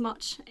 I want as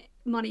much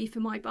money for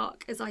my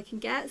buck as I can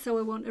get. So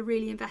I want a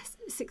really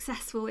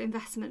successful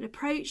investment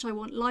approach. I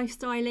want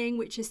lifestyling,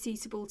 which is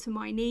suitable to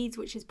my needs,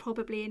 which is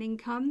probably an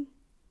income.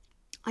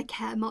 I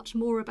care much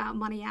more about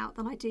money out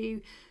than I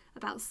do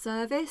about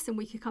service, and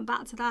we could come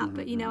back to that.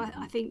 But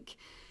I think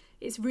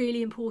it's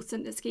really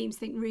important that schemes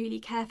think really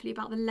carefully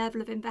about the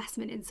level of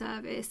investment in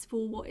service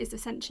for what is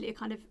essentially a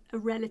kind of a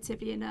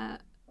relatively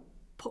inert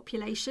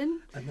population.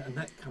 And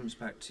that comes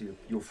back to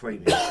your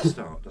framing at the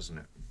start, doesn't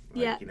it?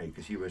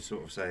 Because you were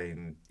sort of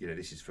saying,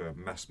 this is for a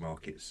mass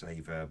market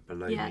saver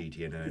below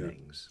median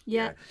earnings.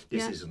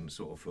 This isn't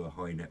sort of for a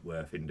high net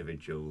worth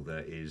individual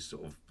that is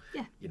sort of,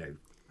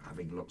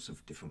 having lots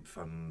of different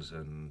funds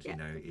and,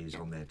 is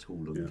on their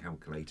tool or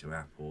calculator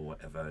app or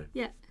whatever.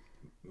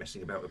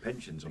 messing about with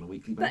pensions on a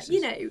weekly basis. But,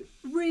 you know,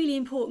 really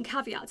important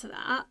caveat to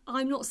that,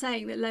 I'm not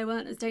saying that low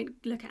earners don't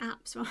look at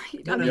apps,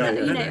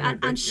 right?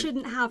 And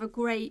shouldn't have a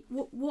great...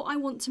 What I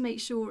want to make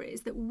sure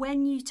is that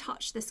when you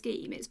touch the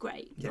scheme, it's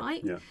great,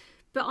 right? Yeah.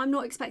 But I'm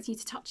not expecting you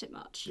to touch it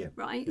much,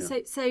 right? Yeah.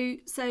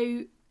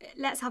 So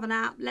let's have an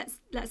app.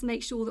 Let's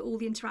make sure that all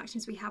the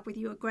interactions we have with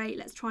you are great.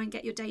 Let's try and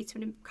get your data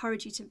and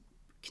encourage you to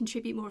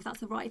contribute more if that's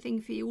the right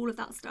thing for you. All of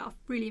that stuff,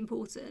 really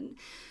important.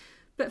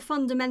 But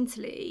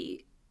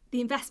fundamentally, the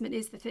investment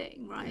is the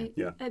thing, right?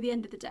 Yeah. At the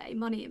end of the day,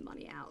 money in,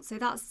 money out. So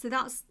that's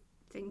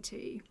thing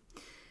 2.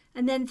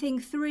 And then thing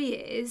 3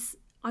 is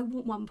I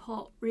want one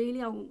pot.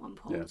 Really, I want one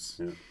pot. Yes.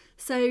 Yeah.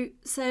 So,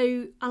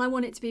 and I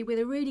want it to be with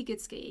a really good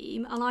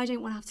scheme, and I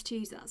don't want to have to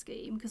choose that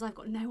scheme because I've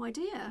got no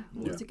idea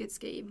what's a good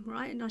scheme,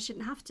 right? And I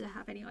shouldn't have to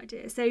have any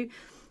idea. So,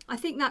 I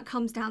think that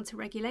comes down to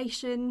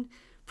regulation,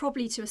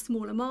 probably to a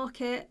smaller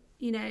market,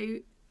 you know,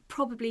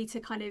 probably to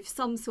kind of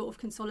some sort of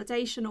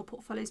consolidation or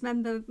portfolios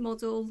member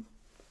model.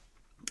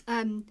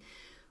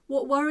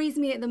 What worries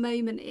me at the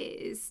moment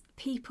is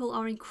people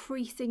are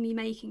increasingly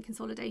making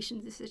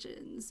consolidation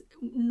decisions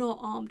not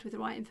armed with the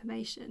right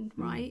information,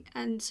 right?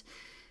 And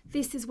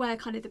this is where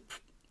kind of the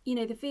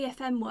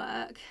VFM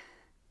work,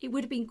 it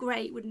would have been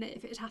great, wouldn't it,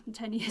 if it had happened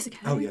 10 years ago?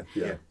 Oh,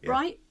 yeah.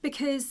 Right?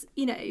 Because,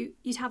 you know,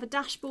 you'd have a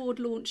dashboard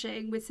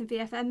launching with some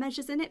VFM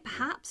measures in it,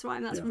 perhaps, right?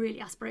 And that's really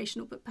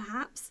aspirational, but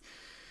perhaps.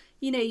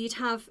 You know, you'd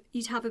have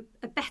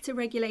a better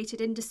regulated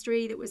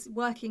industry that was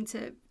working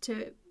to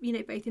you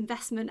know, both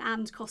investment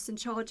and costs and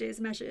charges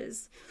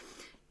measures.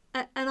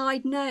 And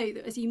I'd know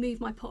that as you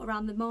move my pot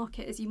around the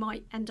market, as you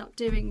might end up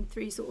doing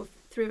through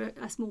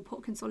a small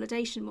pot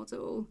consolidation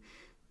model,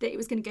 that it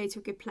was going to go to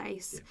a good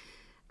place. Yeah.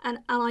 And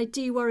I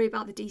do worry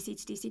about the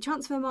DC to DC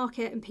transfer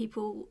market and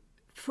people,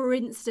 for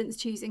instance,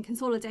 choosing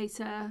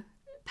consolidator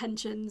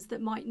pensions that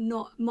might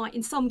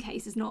in some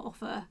cases not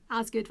offer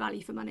as good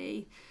value for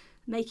money,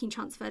 making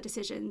transfer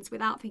decisions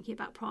without thinking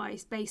about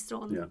price based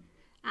on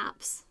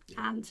apps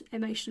and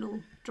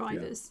emotional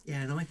drivers.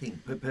 Yeah, and I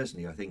think,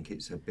 personally, I think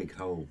it's a big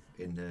hole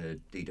in the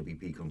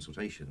DWP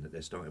consultation that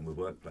they're starting with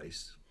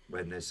workplace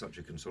when there's such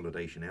a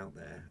consolidation out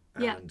there,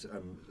 and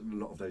a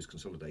lot of those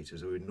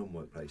consolidators are in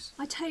non-workplace.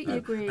 I totally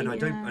agree. And I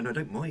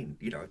don't mind.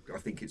 You know, I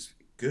think it's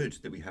good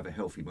that we have a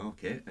healthy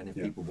market, and if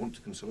people want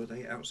to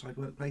consolidate outside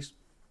workplace,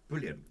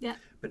 brilliant. Yeah.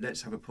 But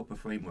let's have a proper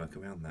framework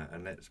around that,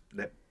 and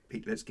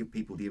let's give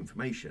people the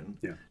information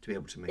to be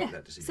able to make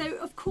that decision. So,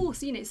 of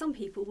course, you know, some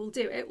people will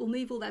do it, will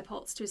move all their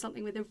pots to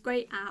something with a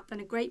great app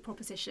and a great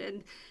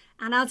proposition,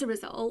 and as a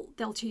result,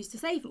 they'll choose to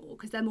save more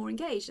because they're more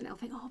engaged and they'll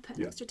think, oh, put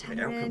an extra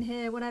tenner in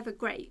here, whatever,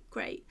 great.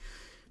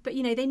 But,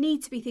 you know, they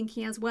need to be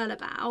thinking as well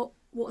about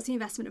what's the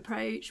investment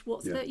approach,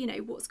 what's the, you know,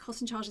 what's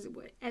cost and charges,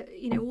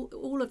 you know,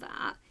 all of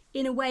that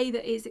in a way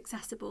that is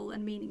accessible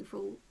and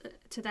meaningful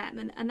to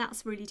them. And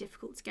that's really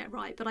difficult to get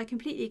right. But I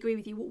completely agree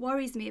with you. What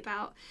worries me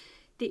about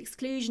the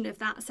exclusion of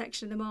that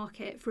section of the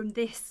market from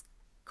this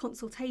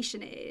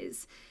consultation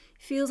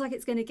feels like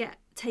it's going to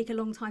take a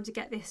long time to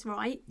get this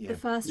right, the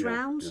first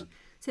round. Yeah.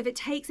 So if it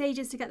takes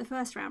ages to get the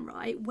first round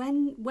right,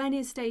 when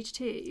is stage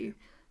 2?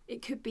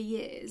 It could be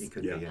years. It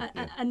could be,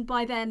 and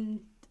by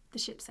then the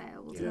ship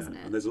sails, doesn't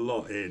it? And there's a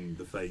lot in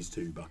the phase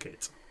 2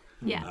 bucket.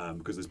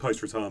 Because there's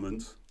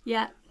post-retirement.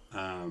 Yeah.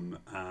 You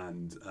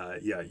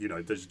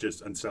know, there's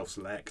just, and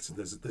self-select.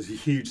 There's a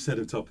huge set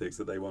of topics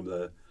that they want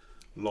to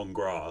long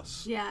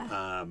grass.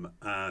 Yeah.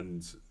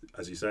 And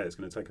as you say, it's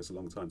going to take us a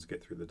long time to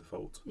get through the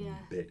default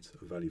bit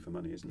of value for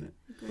money, isn't it?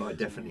 But I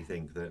definitely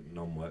think that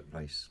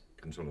non-workplace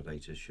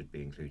consolidators should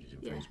be included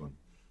in phase 1.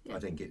 Yeah. I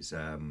think it's,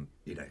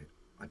 you know,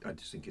 I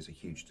just think it's a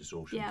huge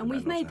distortion. Yeah, and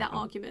we've made that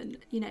argument,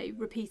 you know,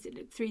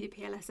 repeatedly through the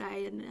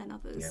PLSA and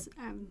others.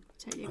 Yeah.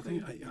 Totally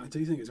agree. I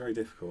do think it's very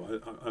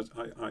difficult.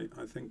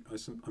 I think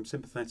I'm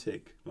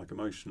sympathetic, like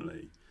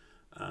emotionally.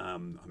 I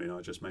mean, I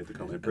just made the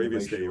comment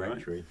previously, right?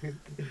 Actuary.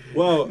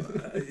 Well,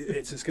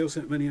 it's a skill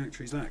set many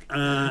actuaries lack.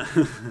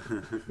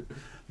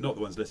 Not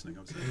the ones listening,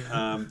 obviously.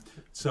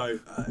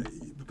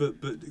 But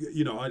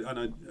you know,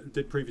 I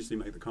did previously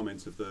make the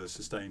comments of the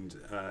sustained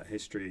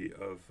history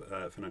of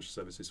financial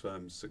services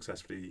firms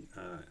successfully,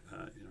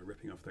 you know,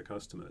 ripping off their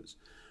customers.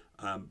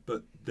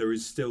 But there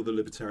is still the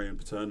libertarian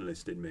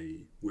paternalist in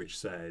me, which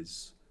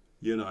says,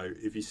 you know,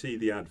 if you see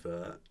the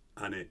advert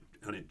and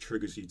it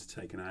triggers you to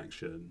take an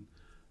action,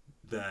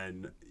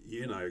 then,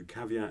 you know,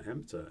 caveat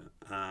emptor.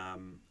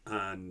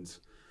 And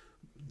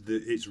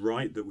it's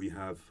right that we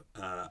have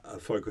a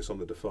focus on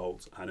the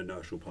default and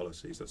inertial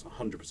policies. That's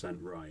 100%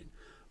 right.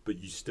 But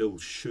you still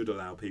should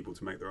allow people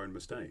to make their own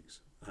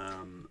mistakes.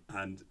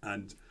 And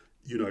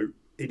you know,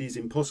 it is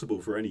impossible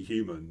for any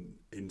human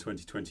in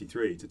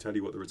 2023 to tell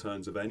you what the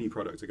returns of any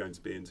product are going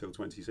to be until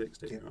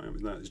 2060. Yeah. Right? I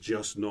mean, that is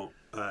just not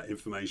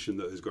information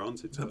that is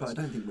granted to us. But I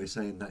don't think we're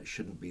saying that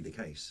shouldn't be the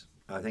case.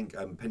 I think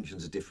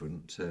pensions are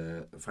different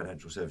to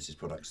financial services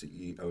products that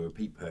you a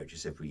repeat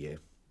purchase every year,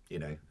 you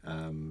know.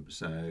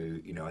 So,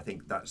 you know, I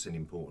think that's an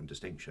important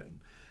distinction.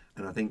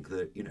 And I think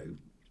that, you know,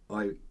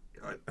 I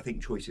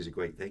think choice is a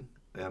great thing.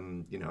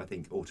 You know, I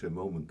think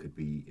auto-enrollment could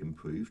be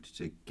improved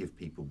to give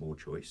people more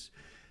choice.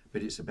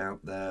 but it's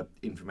about the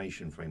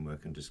information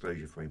framework and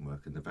disclosure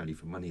framework and the value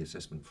for money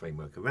assessment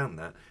framework around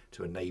that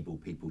to enable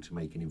people to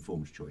make an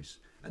informed choice.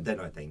 And then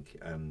I think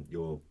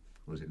your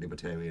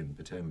libertarian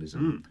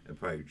paternalism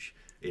approach,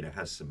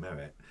 has some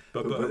merit.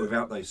 But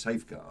without those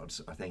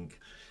safeguards, I think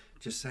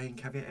just saying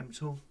caveat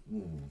emptor.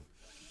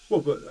 Well,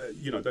 but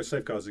those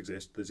safeguards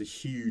exist. There's a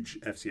huge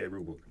FCA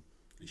rulebook,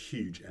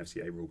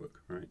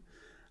 right?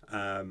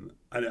 And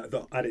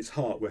at its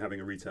heart, we're having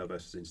a retail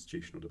versus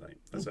institutional debate.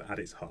 That's at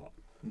its heart,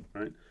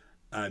 right?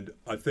 And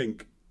I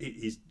think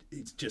it's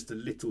just a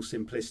little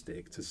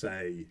simplistic to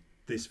say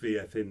this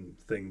VFN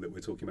thing that we're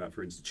talking about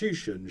for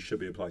institutions should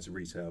be applied to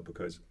retail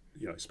because,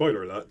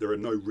 spoiler alert, there are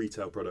no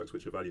retail products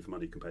which are value for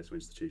money compared to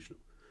institutional.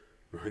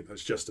 Right,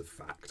 that's just a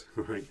fact,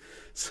 right?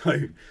 So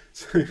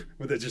well,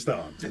 there just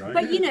aren't, right?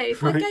 But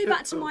if I go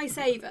back to my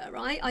saver,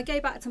 right? I go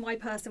back to my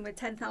person with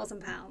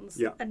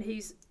 £10,000, and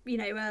who's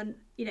earned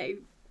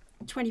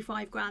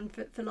 25 grand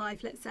for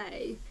life, let's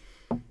say.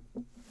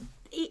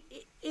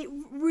 It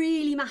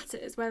really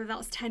matters whether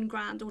that's 10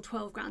 grand or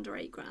 12 grand or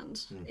 8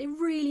 grand. It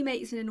really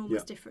makes an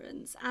enormous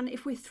difference. And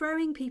if we're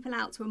throwing people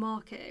out to a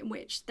market in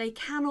which they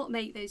cannot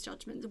make those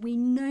judgments, we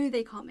know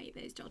they can't make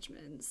those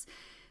judgments.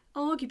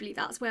 Arguably,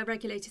 that's where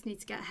regulators need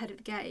to get ahead of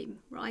the game,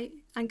 right?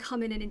 And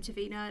come in and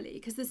intervene early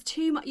because there's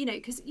too much,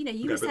 because,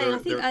 you were saying, I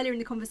think earlier in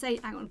the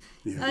conversation,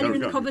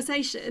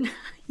 conversation,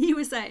 you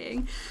were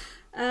saying,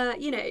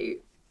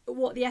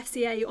 what the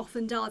FCA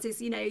often does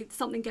is,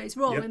 something goes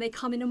wrong and they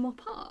come in and mop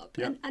up.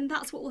 And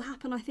that's what will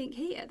happen, I think,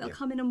 here. They'll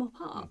come in and mop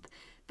up.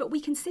 But we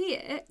can see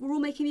it. We're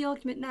all making the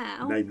argument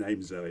now. Name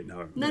names, Zoe.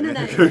 No. No.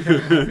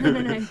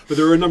 But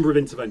there are a number of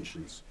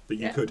interventions that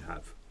you could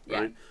have.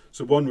 Right.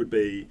 So one would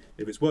be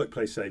if it's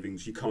workplace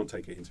savings, you can't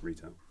take it into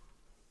retail.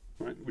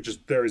 Right.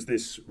 There is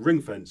this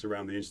ring fence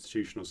around the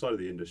institutional side of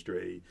the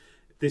industry.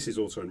 This is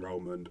auto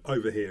enrolment.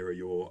 Over here are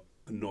your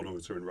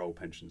non-auto enroll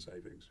pension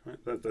savings. Right.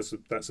 That's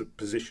a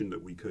position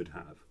that we could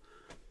have.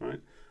 Right.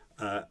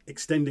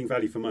 Extending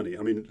value for money.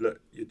 I mean, look,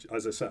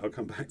 as I said, I'll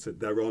come back to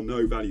there are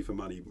no value for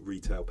money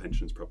retail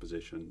pensions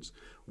propositions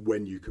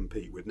when you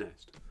compete with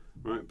Nest.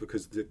 Right.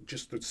 Because the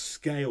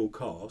scale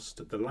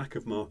cost, the lack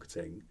of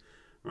marketing.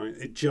 Right,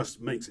 it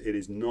just makes it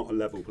is not a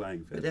level playing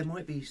field. But there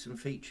might be some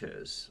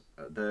features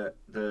that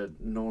the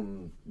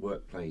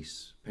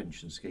non-workplace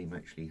pension scheme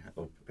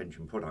or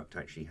pension product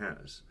actually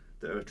has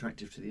that are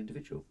attractive to the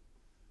individual.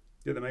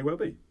 Yeah, there may well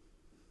be.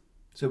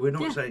 So we're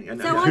not saying.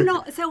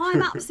 So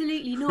I'm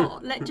absolutely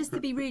not. Just to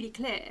be really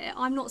clear,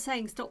 I'm not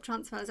saying stop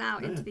transfers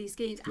out into these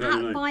schemes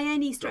by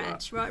any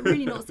stretch. Right,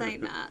 really not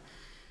saying that.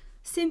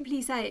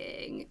 Simply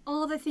saying,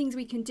 are there things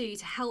we can do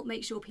to help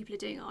make sure people are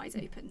doing eyes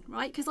open,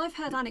 right? Because I've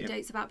heard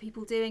anecdotes about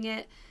people doing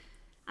it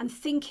and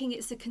thinking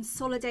it's a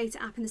consolidator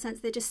app in the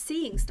sense they're just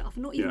seeing stuff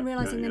and not even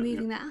realising they're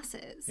moving their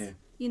assets.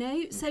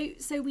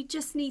 So we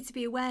just need to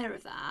be aware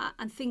of that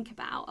and think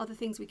about other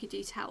things we could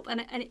do to help.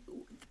 And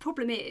the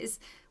problem is,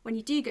 when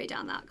you do go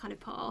down that kind of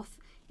path,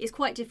 it's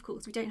quite difficult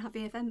because we don't have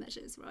VFM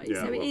measures, right?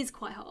 It is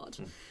quite hard.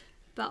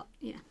 But,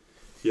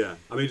 Yeah,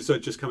 I mean, so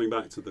just coming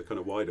back to the kind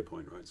of wider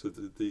point, right? So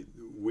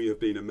we have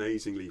been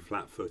amazingly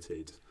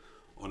flat-footed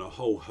on a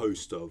whole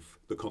host of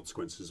the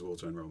consequences of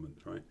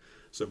auto-enrolment, right?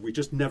 So we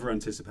just never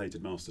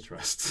anticipated master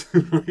trusts,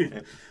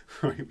 right?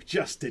 We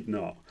just did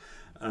not.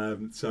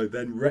 So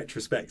then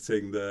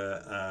retrospecting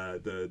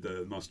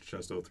the master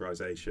trust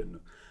authorisation,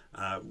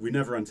 we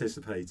never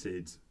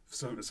anticipated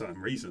for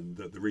some reason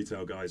that the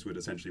retail guys would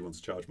essentially want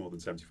to charge more than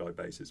 75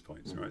 basis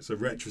points, right? So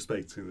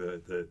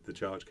retrospecting the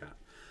charge cap.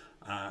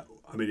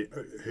 I mean,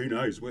 who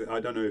knows? I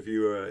don't know if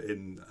you were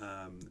in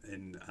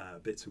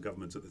bits of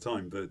government at the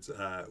time, but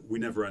we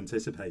never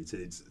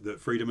anticipated that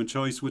freedom of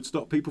choice would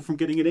stop people from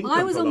getting an income.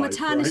 I was on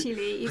maternity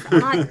leave,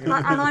 and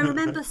I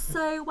remember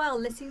so well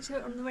listening to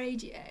it on the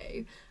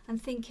radio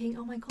and thinking,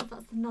 "Oh my God,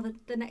 that's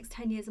the next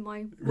 10 years of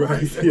my life."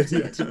 Right?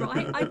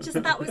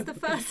 That was the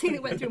first thing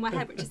that went through my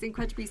head, which is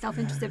incredibly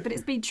self-interested, but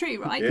it's been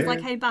true, right? Because I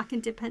came back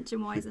and did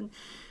pension wise and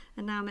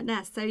now I'm at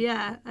Nest. So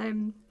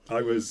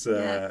I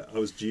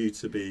was due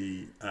to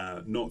be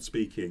not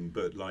speaking,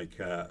 but like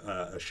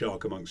a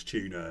shark amongst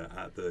tuna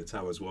at the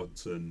Towers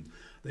Watson.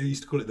 They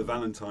used to call it the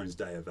Valentine's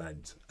Day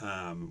event,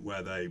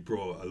 where they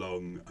brought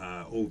along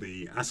all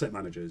the asset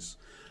managers,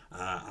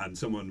 and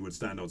someone would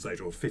stand on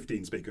stage, or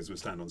 15 speakers would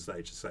stand on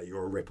stage and say,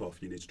 "You're a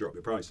rip-off, you need to drop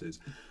your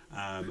prices."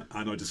 And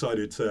I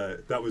decided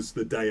that was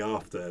the day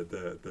after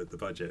the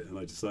budget, and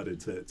I decided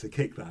to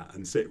kick that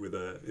and sit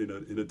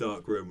in a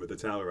dark room with a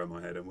towel around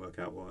my head and work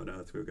out what on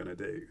earth we were going to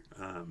do.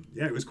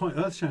 It was quite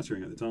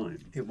earth-shattering at the time.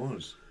 It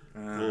was.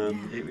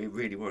 It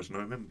really was. And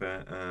I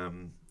remember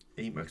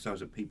because I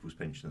was at People's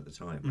Pension at the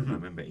time, and I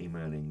remember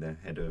emailing the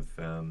head of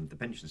the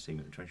pensions team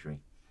at the Treasury.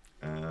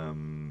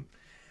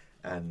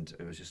 And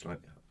it was just like,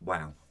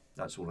 wow,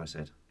 that's all I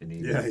said in the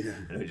email.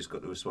 And I just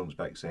got the response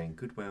back saying,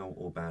 good well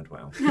or bad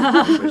well?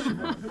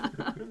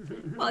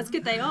 Well, it's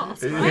good they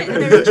asked, right?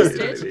 And they're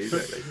interested.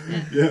 Exactly.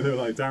 They were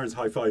like, Darren's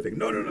high-fiving.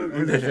 No.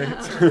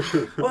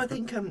 Well, I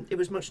think it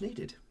was much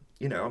needed.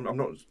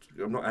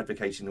 I'm not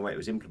advocating the way it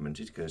was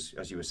implemented, because,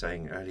 as you were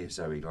saying earlier,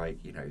 Zoe,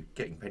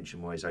 getting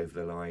pension-wise over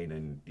the line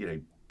and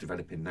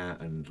developing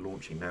that and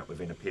launching that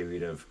within a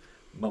period of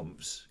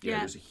months,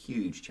 it was a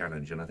huge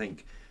challenge. And I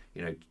think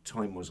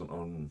time wasn't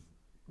on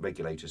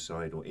regulator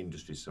side or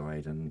industry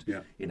side, and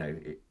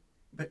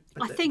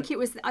I think it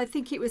was. I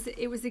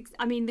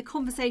mean, the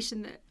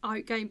conversation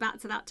going back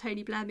to that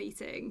Tony Blair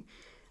meeting,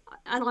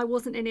 and I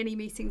wasn't in any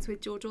meetings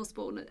with George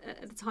Osborne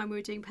at the time we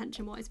were doing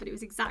pension wise, but it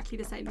was exactly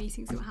the same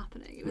meetings that were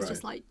happening. It was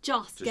just like,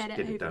 just get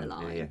it over the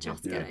line, get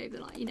it over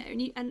the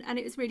line, and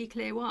it was really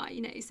clear why,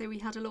 so we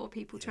had a lot of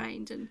people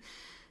trained and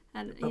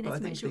to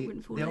make sure it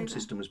wouldn't fall over. The old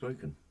system was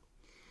broken.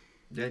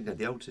 Yeah,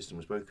 the old system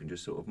was broken,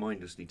 just sort of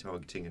mindlessly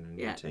targeting an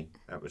annuity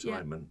at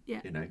retirement.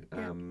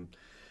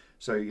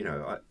 So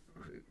I,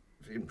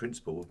 in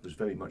principle, was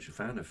very much a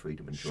fan of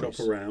freedom and choice.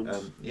 Shop around.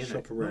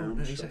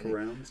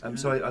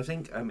 So I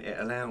think it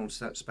allows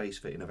that space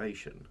for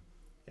innovation.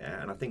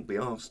 Yeah, and I think we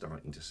are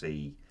starting to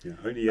see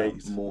only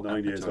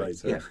 9 years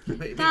later. Yeah,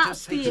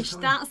 that's the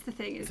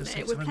thing, isn't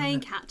it? We're playing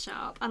catch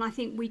up, and I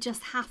think we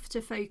just have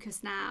to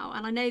focus now.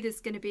 And I know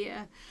there's going to be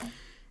a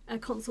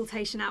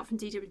consultation out from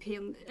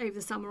DWP over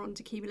the summer on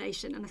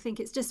accumulation, and I think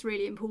it's just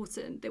really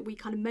important that we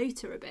kind of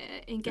motor a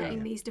bit in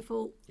getting these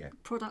default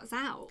products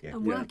out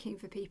and working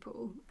for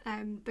people,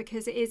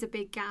 because it is a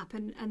big gap,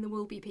 and there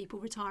will be people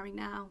retiring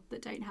now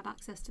that don't have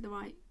access to the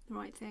right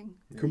thing.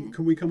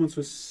 Can we come on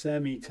to a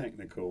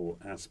semi-technical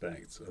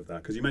aspect of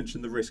that? Because you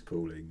mentioned the risk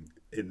pooling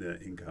in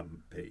the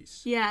income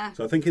piece. Yeah.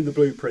 So I think in the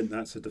blueprint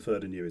that's a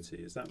deferred annuity.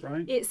 Is that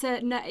right? It's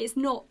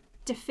not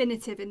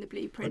definitive in the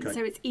definitive,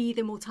 so it's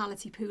either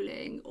mortality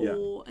pooling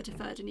or a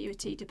deferred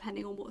annuity,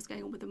 depending on what's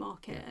going on with the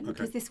market. And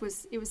because it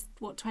was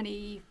what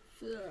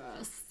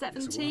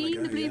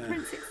 2017, the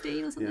blueprint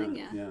 16 or something.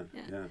 It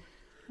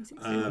was a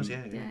long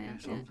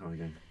time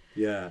ago.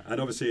 Yeah,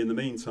 and obviously in the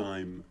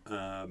meantime,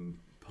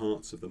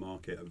 parts of the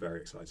market are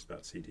very excited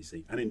about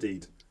CDC, and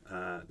indeed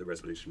the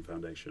Resolution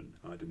Foundation.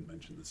 I didn't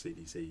mention the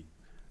CDC.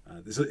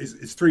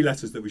 It's 3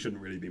 letters that we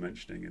shouldn't really be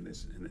mentioning in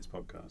this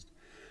podcast.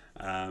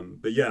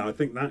 But I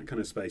think that kind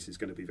of space is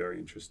going to be very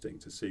interesting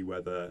to see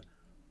whether,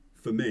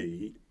 for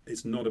me,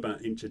 it's not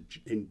about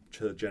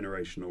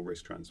intergenerational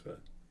risk transfer.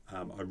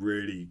 I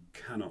really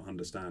cannot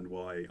understand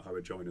why I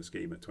would join a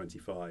scheme at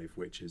 25,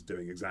 which is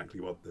doing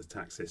exactly what the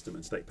tax system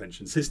and state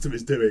pension system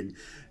is doing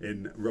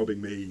in robbing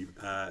me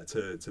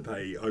to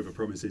pay over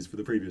promises for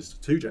the previous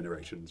 2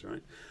 generations,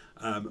 right?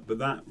 But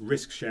that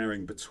risk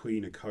sharing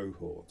between a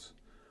cohort,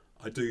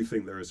 I do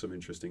think there are some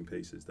interesting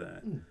pieces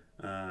there.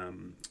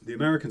 The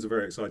Americans are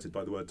very excited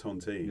by the word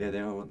tontine. Yeah, they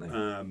are, aren't they?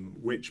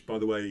 Which, by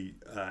the way,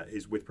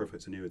 is with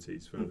profits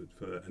annuities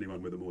for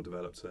anyone with a more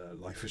developed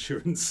life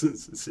assurance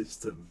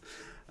system.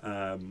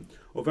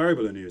 Or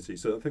variable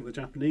annuities. So I think the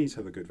Japanese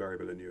have a good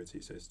variable annuity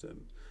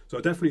system. So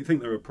I definitely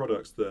think there are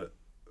products that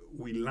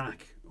we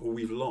lack or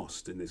we've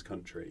lost in this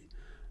country.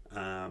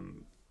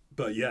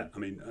 But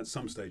at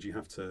some stage you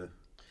have to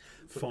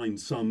find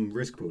some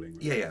risk pooling.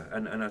 Right?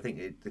 And I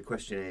think the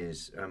question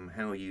is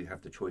how you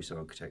have the choice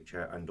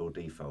architecture and or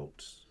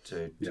defaults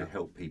to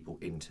help people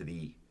into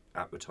the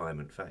at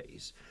retirement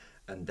phase,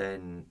 and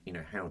then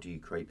how do you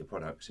create the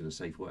products in a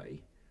safe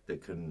way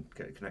that can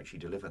actually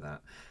deliver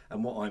that.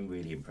 And what I'm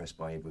really impressed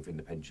by within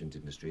the pensions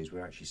industry is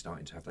we're actually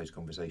starting to have those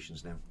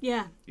conversations now.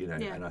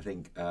 And I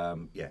think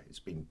it's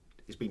been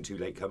too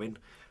late coming,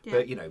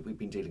 but we've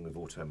been dealing with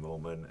auto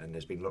enrolment and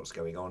there's been lots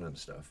going on and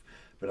stuff.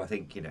 But I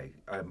think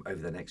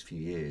over the next few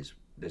years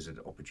there's an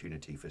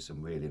opportunity for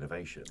some real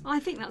innovation. I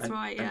think that's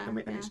right. And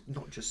it's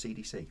not just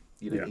CDC.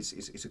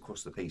 It's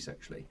across the piece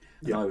actually.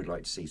 And I would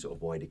like to see sort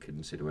of wider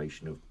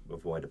consideration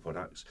of wider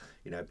products.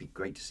 It'd be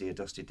great to see a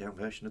dusted down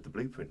version of the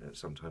blueprint at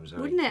sometimes.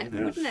 Wouldn't it?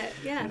 Wouldn't it?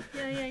 Yeah.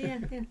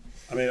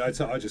 I mean, I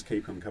just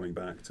keep on coming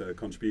back to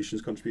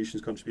contributions,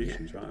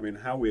 right? I mean,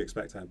 how we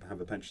expect to have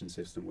a pension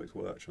system which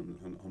works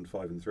on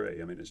 5 and 3.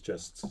 I mean, it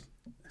just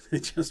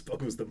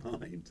boggles the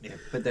mind. Yeah,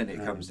 but then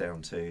it comes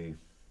down to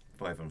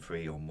 5 and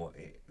 3 on what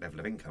level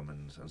of income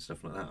and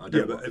stuff like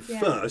that. But at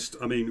first,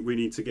 I mean, we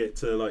need to get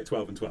to like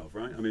 12 and 12,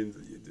 right? I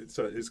mean,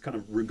 so it's kind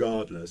of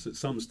regardless at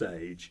some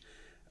stage.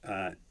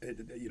 If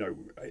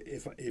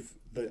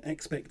the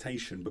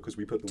expectation, because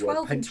we put the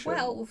word pension, 12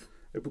 and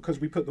 12,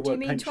 because we put the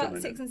word pension on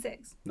it. Do you mean 6 and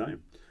 6? No,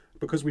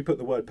 because we put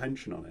the word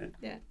pension on it.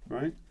 Yeah.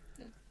 Right.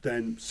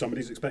 Then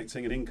somebody's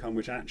expecting an income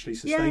which actually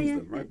sustains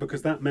them, right?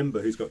 Because that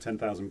member who's got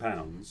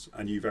 £10,000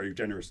 and you very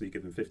generously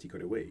give them 50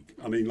 quid a week.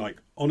 I mean,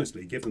 like,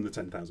 honestly, give them the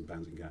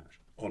 £10,000 in cash.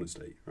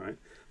 Honestly, right?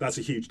 That's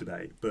a huge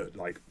debate, but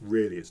like,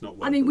 really, it's not.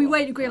 I mean, we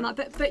won't agree on that,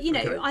 but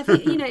I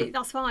think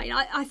that's fine.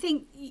 I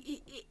think.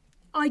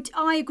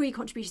 I agree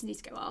contributions need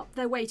to go up.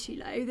 They're way too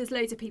low. There's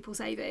loads of people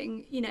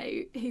saving,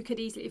 who could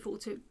easily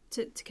afford to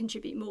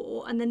contribite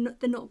more, and then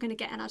they're not going to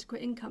get an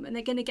adequate income, and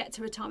they're going to get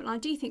to retirement. And I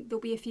do think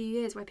there'll be a few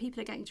years where people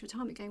are getting to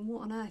retirement going,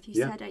 what on earth? You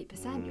said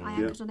 8%. I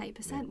anchored on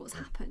 8%. What's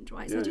happened,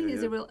 right? So I do think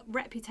there's a real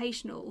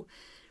reputational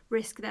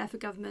risk there for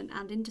government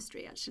and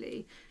industry,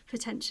 actually,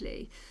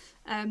 potentially.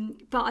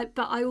 But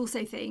I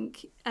also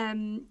think,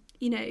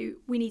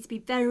 we need to be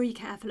very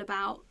careful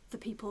about for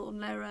people on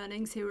lower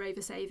earnings who are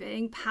over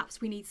saving. Perhaps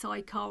we need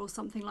sidecar or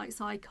something like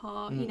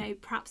sidecar. You know,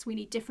 perhaps we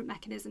need different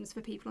mechanisms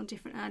for people on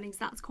different earnings.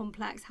 That's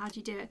complex. How do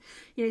you do it?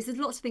 You know, so there's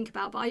a lot to think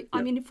about. But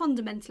I mean,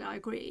 fundamentally, I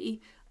agree.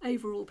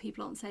 Overall,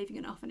 people aren't saving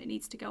enough and it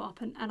needs to go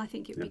up. And I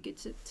think it would be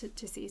good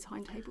to see a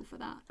timetable for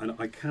that. And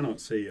I cannot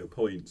see a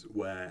point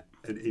where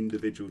an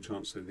individual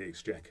Chancellor of the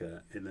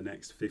Exchequer in the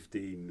next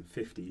 50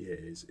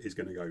 years is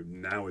going to go,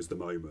 now is the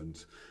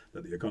moment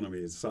that the economy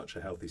is such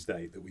a healthy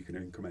state that we can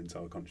increment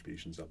our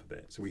contributions up a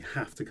bit. So we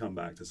have to come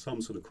back to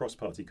some sort of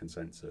cross-party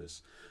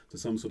consensus, to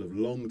some sort of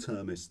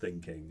long-termist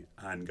thinking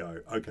and go,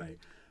 okay,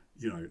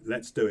 you know,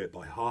 let's do it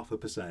by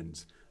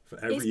 0.5% for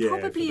every year.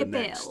 It's probably for a the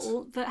next.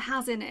 bill that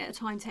has in it a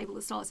timetable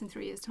that starts in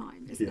 3 years'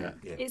 time, isn't it?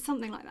 Yeah. It's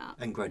something like that.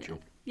 And gradual.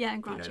 Yeah,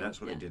 and gradual. You know,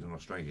 that's what they did in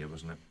Australia,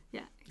 wasn't it?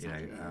 Yeah,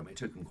 exactly. You know, it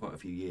took them quite a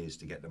few years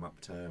to get them up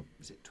to,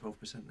 is it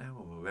 12% now,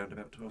 or around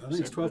about 12%? I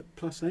think it's 12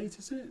 plus 8,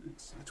 is it?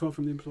 It's 12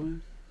 from the employer?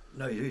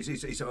 No,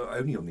 it's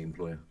only on the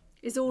employer.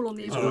 It's all on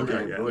the It's employer. all on the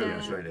okay, employer in yeah.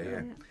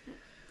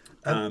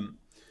 Australia,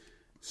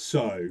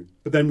 So,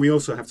 but then we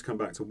also have to come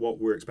back to what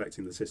we're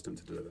expecting the system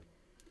to deliver.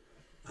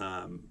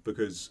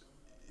 Because,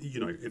 you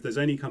know, if there's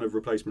any kind of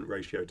replacement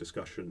ratio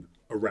discussion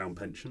around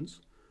pensions,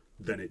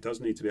 then it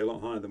does need to be a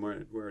lot higher than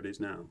where it is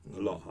now,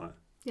 a lot higher.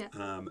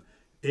 Yeah.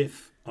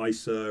 If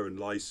ISA and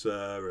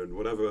LISA and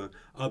whatever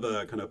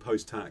other kind of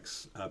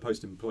post-tax,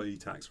 post-employee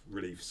tax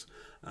reliefs,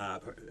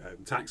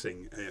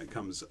 taxing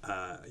comes,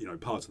 you know,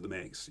 part of the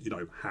mix, you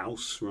know,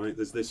 house, right?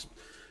 There's this.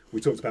 We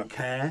talked about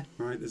care,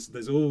 right?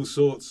 There's all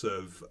sorts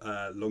of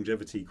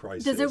longevity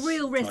crises. There's a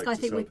real risk, types I of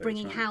think, with topics,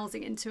 bringing right?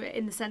 housing into it,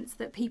 in the sense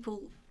that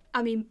people,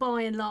 I mean,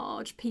 by and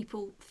large,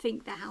 people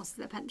think their house is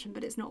their pension,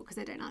 but it's not, because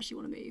they don't actually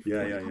want to move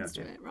when it comes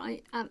to it,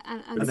 right? And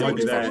It so might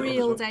be there's their- a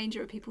real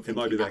danger of people It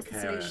might thinking be their that's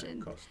the care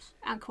solution. costs.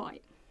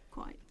 Quite,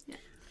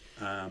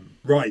 yeah.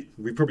 Right,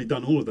 we've probably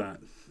done all of that.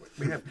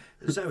 We have.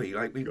 Zoe,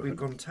 like we've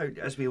gone totally,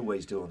 as we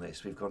always do on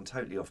this, we've gone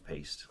totally off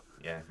piste,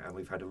 yeah, and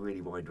we've had a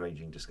really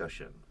wide-ranging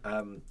discussion.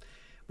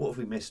 What have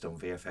we missed on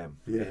VFM?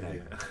 Yeah,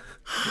 You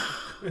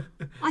know?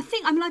 I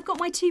think, I mean, I've got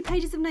my 2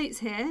 pages of notes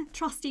here,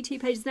 trusty 2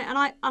 pages of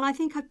notes, and I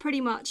think I've pretty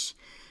much.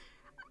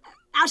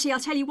 Actually, I'll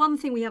tell you one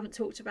thing we haven't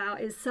talked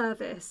about is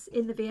service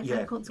in the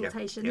VFM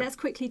consultation. Yeah. Let's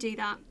quickly do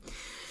that.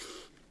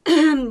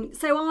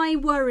 So I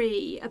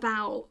worry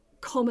about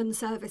common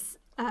service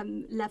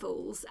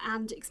levels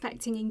and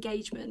expecting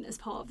engagement as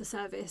part of the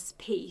service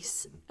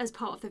piece, as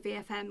part of the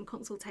VFM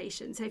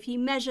consultation. So if you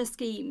measure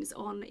schemes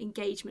on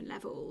engagement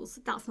levels,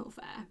 that's not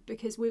fair,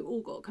 because we've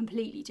all got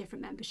completely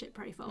different membership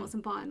profiles,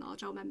 and by and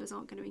large our members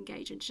aren't going to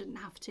engage and shouldn't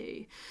have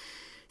to.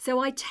 So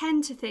I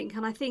tend to think,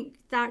 and I think,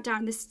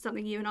 Darren, this is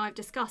something you and I have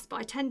discussed, but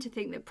I tend to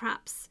think that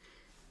perhaps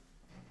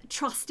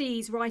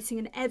trustees writing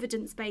an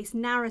evidence-based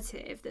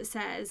narrative that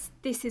says,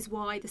 this is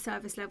why the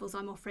service levels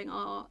I'm offering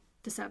are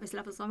the service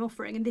levels I'm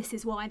offering, and this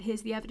is why, and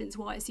here's the evidence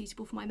why it's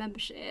suitable for my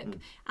membership,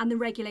 and the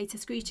regulator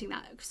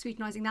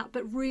scrutinising that,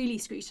 but really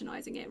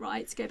scrutinising it,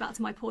 right? To go back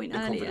to my point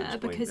earlier,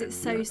 because it's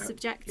so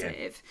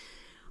subjective.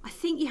 I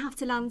think you have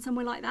to land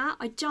somewhere like that.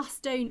 I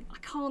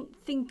can't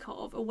think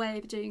of a way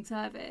of doing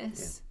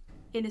service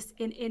in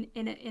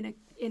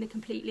a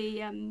completely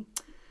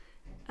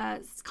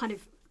kind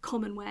of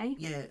common way.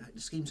 Yeah,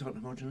 the schemes aren't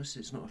homogenous.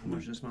 It's not a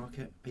homogenous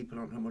market. People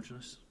aren't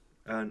homogenous,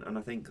 and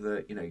I think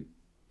that, you know,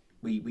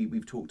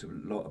 we've talked a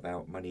lot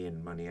about money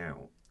in, money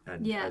out,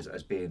 and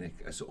as being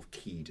a sort of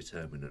key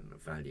determinant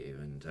of value.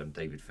 And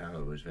David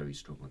Farrow was very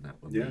strong on that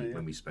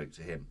when we spoke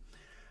to him.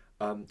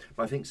 But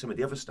I think some of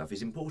the other stuff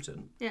is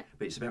important. Yeah.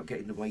 But it's about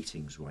getting the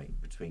weightings right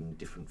between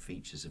different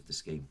features of the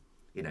scheme.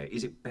 You know,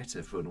 is it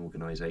better for an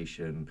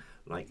organisation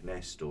like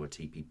Nest or a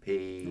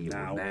TPP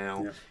or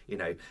Now, you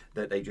know,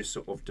 that they just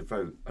sort of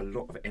devote a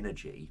lot of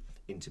energy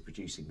into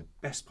producing the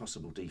best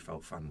possible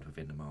default fund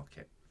within the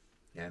market?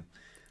 Yeah.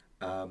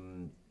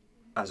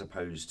 As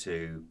opposed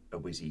to a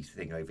whizzy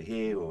thing over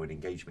here or an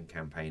engagement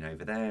campaign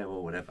over there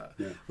or whatever.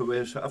 Yeah. But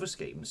whereas for other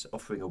schemes,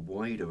 offering a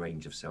wider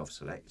range of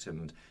self-select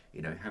and,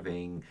 you know,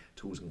 having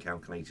tools and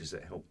calculators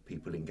that help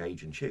people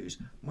engage and choose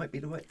might be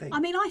the right thing. I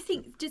mean, I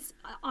think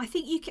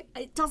you can,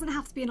 it doesn't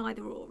have to be an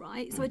either or,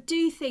 right? So I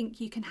do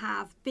think you can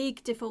have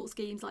big default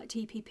schemes like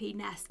TPP,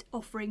 Nest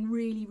offering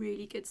really,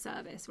 really good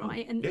service,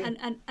 right?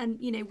 And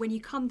you know, when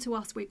you come to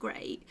us, we're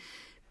great.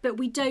 But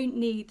we don't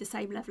need the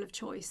same level of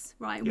choice,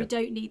 right? And we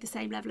don't need the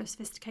same level of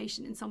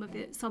sophistication in some of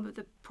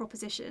the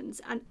propositions,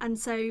 and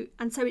so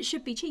it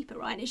should be cheaper,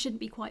 right? And it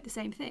shouldn't be quite the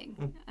same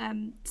thing.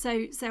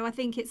 So I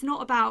think it's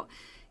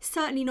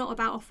certainly not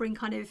about offering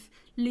kind of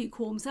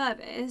lukewarm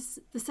service.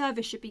 The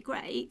service should be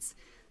great,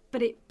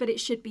 but it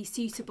should be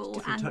suitable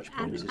different touch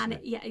points, isn't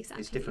it? Yeah,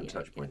 exactly. It's different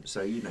touch points.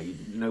 So, you know,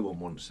 no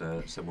one wants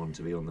someone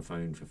to be on the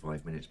phone for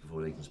 5 minutes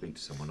before they can speak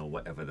to someone, or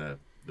whatever the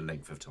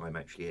length of time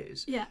actually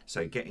is. Yeah.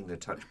 So getting the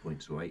touch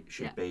points right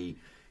should be,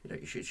 you know,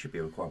 it should be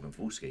a requirement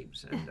for all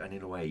schemes. And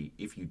in a way,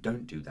 if you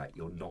don't do that,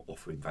 you're not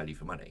offering value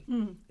for money.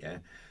 Yeah.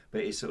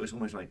 But it's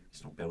almost like,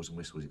 it's not bells and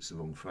whistles, it's the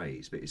wrong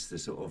phrase, but it's the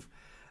sort of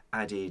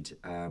added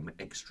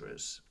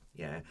extras,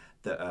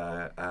 that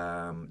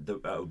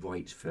are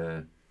right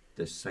for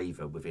the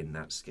saver within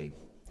that scheme.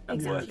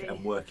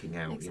 working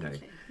out,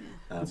 exactly.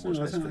 what's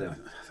best for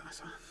them.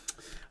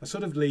 I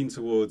sort of lean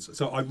towards.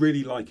 So I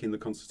really like in the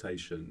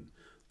consultation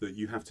that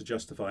you have to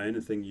justify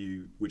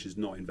anything which is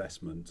not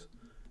investment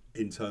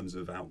in terms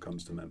of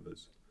outcomes to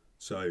members.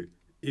 So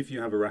if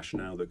you have a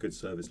rationale that good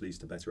service leads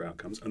to better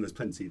outcomes, and there's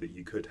plenty that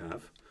you could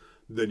have,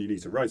 then you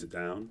need to write it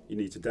down. You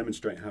need to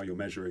demonstrate how you're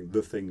measuring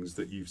the things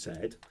that you've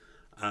said,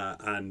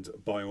 and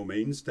by all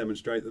means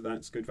demonstrate that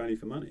that's good value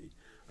for money.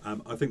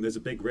 I think there's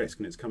a big risk,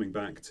 and it's coming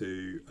back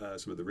to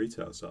some of the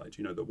retail side,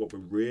 that what we're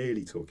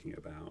really talking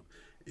about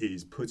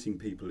is putting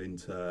people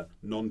into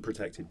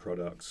non-protected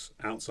products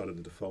outside of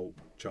the default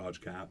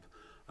charge cap,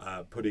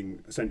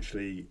 putting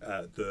essentially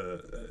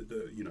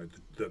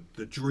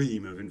the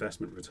dream of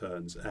investment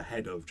returns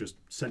ahead of just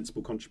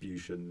sensible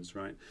contributions,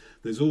 right?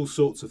 There's all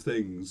sorts of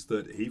things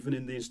that even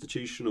in the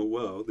institutional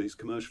world, these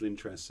commercial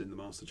interests in the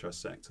master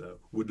trust sector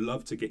would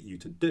love to get you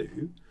to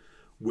do,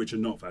 which are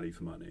not value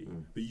for money,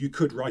 but you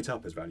could write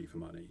up as value for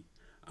money.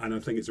 And I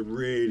think it's a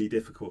really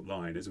difficult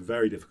line. It's a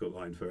very difficult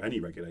line for any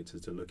regulator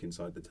to look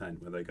inside the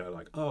tent where they go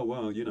like, oh,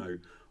 well,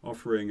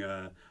 offering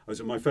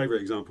my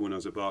favourite example when I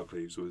was at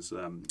Barclays was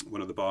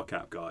one of the bar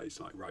cap guys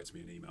writes me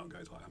an email and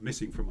goes like, I'm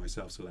missing from my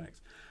self-select.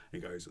 He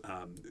goes,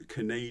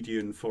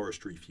 Canadian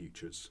forestry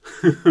futures,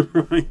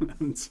 right?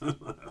 And so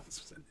I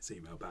sent this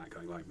email back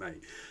going like,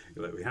 mate,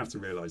 we have to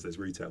realise there's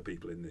retail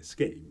people in this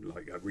scheme,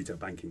 like retail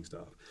banking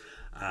staff.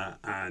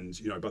 And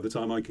by the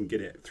time I can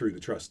get it through the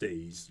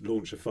trustees,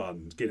 launch a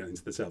fund, get it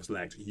into the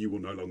self-select, you will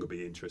no longer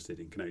be interested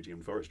in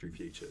Canadian forestry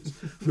futures.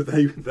 But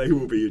they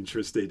will be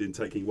interested in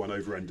taking one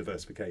over-end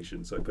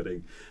diversification, so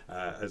putting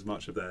as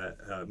much of their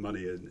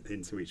money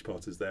into each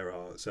pot as there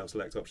are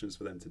self-select options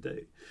for them to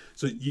do.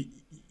 So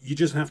you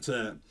just have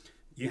to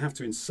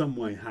in some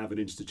way have an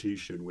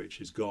institution which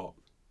has got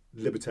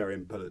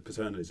libertarian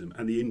paternalism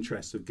and the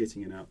interests of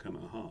getting an outcome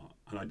at heart.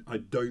 And I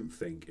don't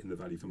think in the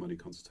value for money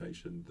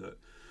consultation that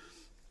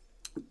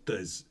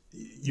there's,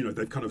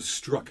 they've kind of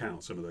struck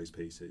out some of those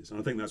pieces. And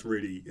I think it's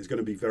going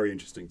to be very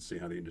interesting to see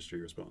how the industry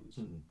responds.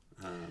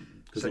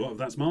 Because a lot of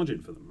that's margin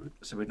for them, right?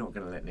 So we're not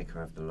going to let Nico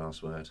have the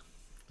last word.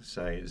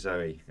 So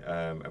Zoe,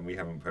 and we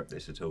haven't prepped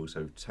this at all,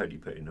 so totally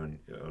putting on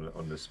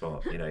the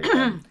spot,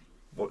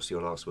 what's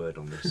your last word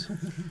on this?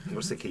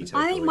 What's the key takeaway?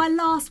 I think my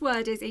last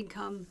word is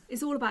income.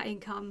 It's all about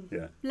income.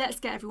 Yeah. Let's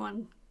get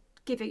everyone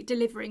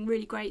delivering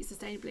really great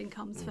sustainable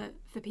incomes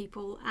for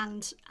people,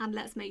 and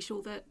let's make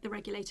sure that the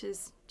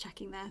regulators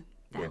checking their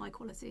high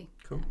quality.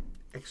 Cool.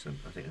 Excellent.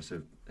 I think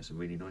that's a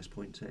really nice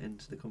point to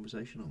end the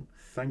conversation on.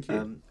 Thank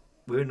you.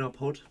 We're in our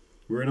pod.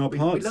 We're in our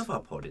pod. We love our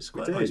pod. It's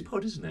quite a nice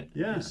pod, isn't it?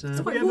 Yeah.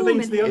 Have we ever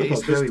been to the other pod?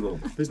 It's very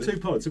warm. There's two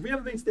pods. Have we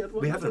ever been to the other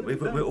one? We haven't.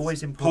 We're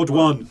always in pod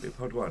one.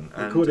 Pod one.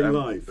 Recording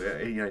live.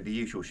 The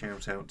usual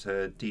shout out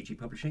to DG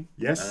Publishing.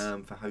 Yes.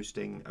 For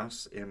hosting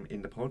us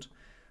in the pod.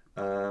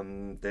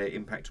 Their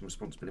Impact and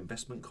Responsible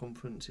Investment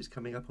Conference is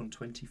coming up on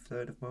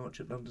 23rd of March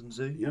at London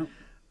Zoo. Yeah.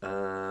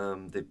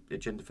 The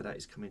agenda for that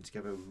is coming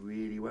together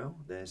really well.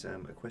 There's a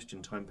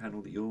question time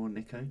panel that you're on,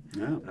 Nico.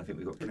 Yeah. And I think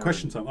we've got Karen.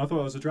 Question time. I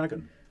thought I was a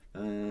dragon.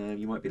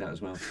 You might be that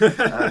as well.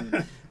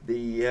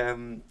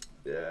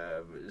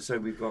 So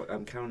we've got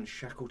Karen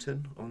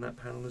Shackleton on that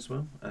panel as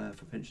well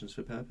for Pensions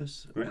for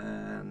Purpose, right.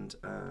 And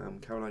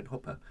Caroline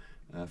Hopper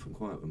from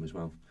Quiet Room as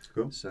well.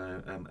 Cool.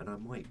 So and I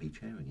might be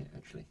chairing it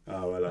actually.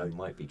 Oh, hello. I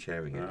might be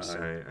chairing it.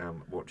 So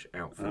watch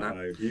out for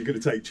that. You're going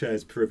to take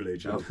chair's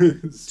privilege.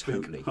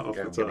 Totally. I'm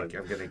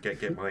going to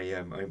get my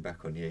own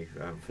back on you.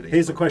 For these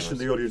Here's a question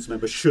the audience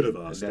member should have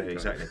asked. No,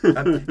 exactly.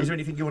 Is there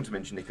anything you want to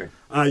mention, Nico?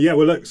 Yeah,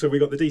 well, look, so we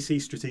got the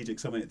DC Strategic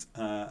Summit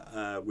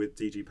with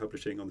DG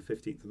Publishing on the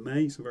 15th of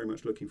May, so very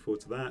much looking forward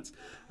to that.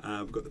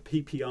 We've got the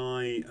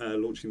PPI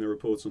launching their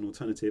reports on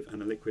alternative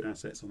and illiquid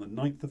assets on the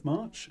 9th of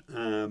March.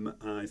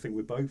 I think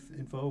we're both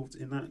involved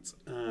in that.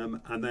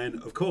 And then,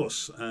 of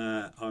course,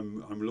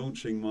 I'm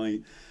launching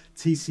my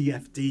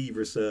TCFD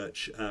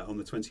research on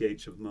the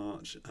 28th of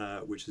March,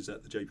 which is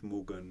at the JP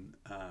Morgan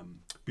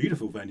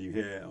beautiful venue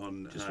here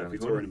on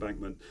Victoria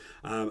Embankment,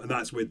 and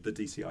that's with the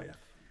DCIF.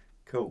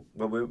 Cool.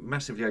 Well, we're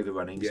massively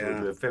overrunning, so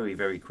we'll do a very,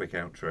 very quick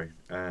outro.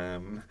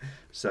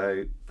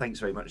 So thanks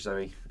very much,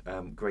 Zoe.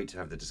 Great to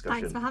have the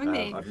discussion. Thanks for having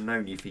me. I've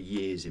known you for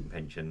years in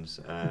pensions,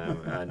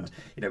 and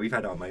we've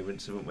had our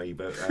moments, haven't we?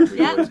 But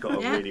we've always got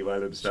on really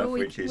well and stuff,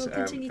 which is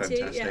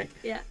fantastic.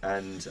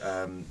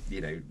 And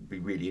be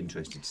really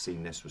interested to see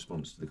Nest's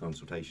response to the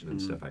consultation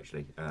and stuff,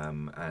 actually.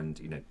 And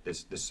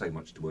there's so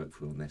much to work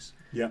through on this.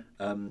 Yeah.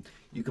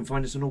 You can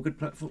find us on all good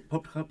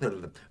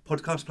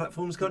podcast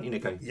platforms, can't you,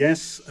 Nico?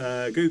 Yes.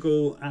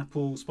 Google,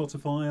 Apple,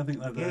 Spotify. I think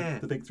they're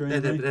the big three.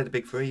 They're the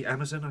big three.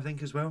 Amazon, I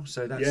think, as well.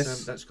 So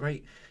that's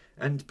great.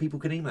 And people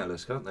can email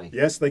us, can't they?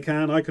 Yes, they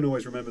can. I can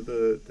always remember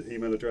the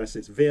email address.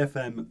 It's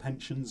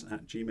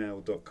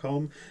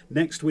vfmpensions@gmail.com.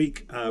 Next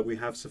week, we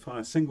have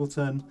Sophia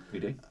Singleton. We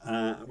do.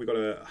 We've got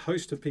a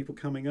host of people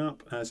coming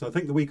up. So I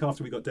think the week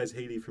after, we got Des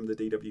Healy from the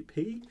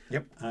DWP.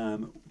 Yep.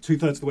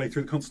 2/3 of the way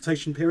through the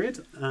consultation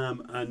period.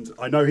 And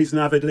I know he's an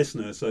avid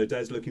listener, so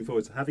Des, looking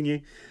forward to having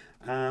you.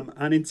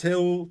 And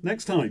until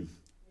next time,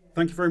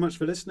 thank you very much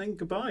for listening.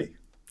 Goodbye.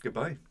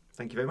 Goodbye.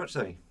 Thank you very much,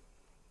 Zoe.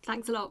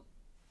 Thanks a lot.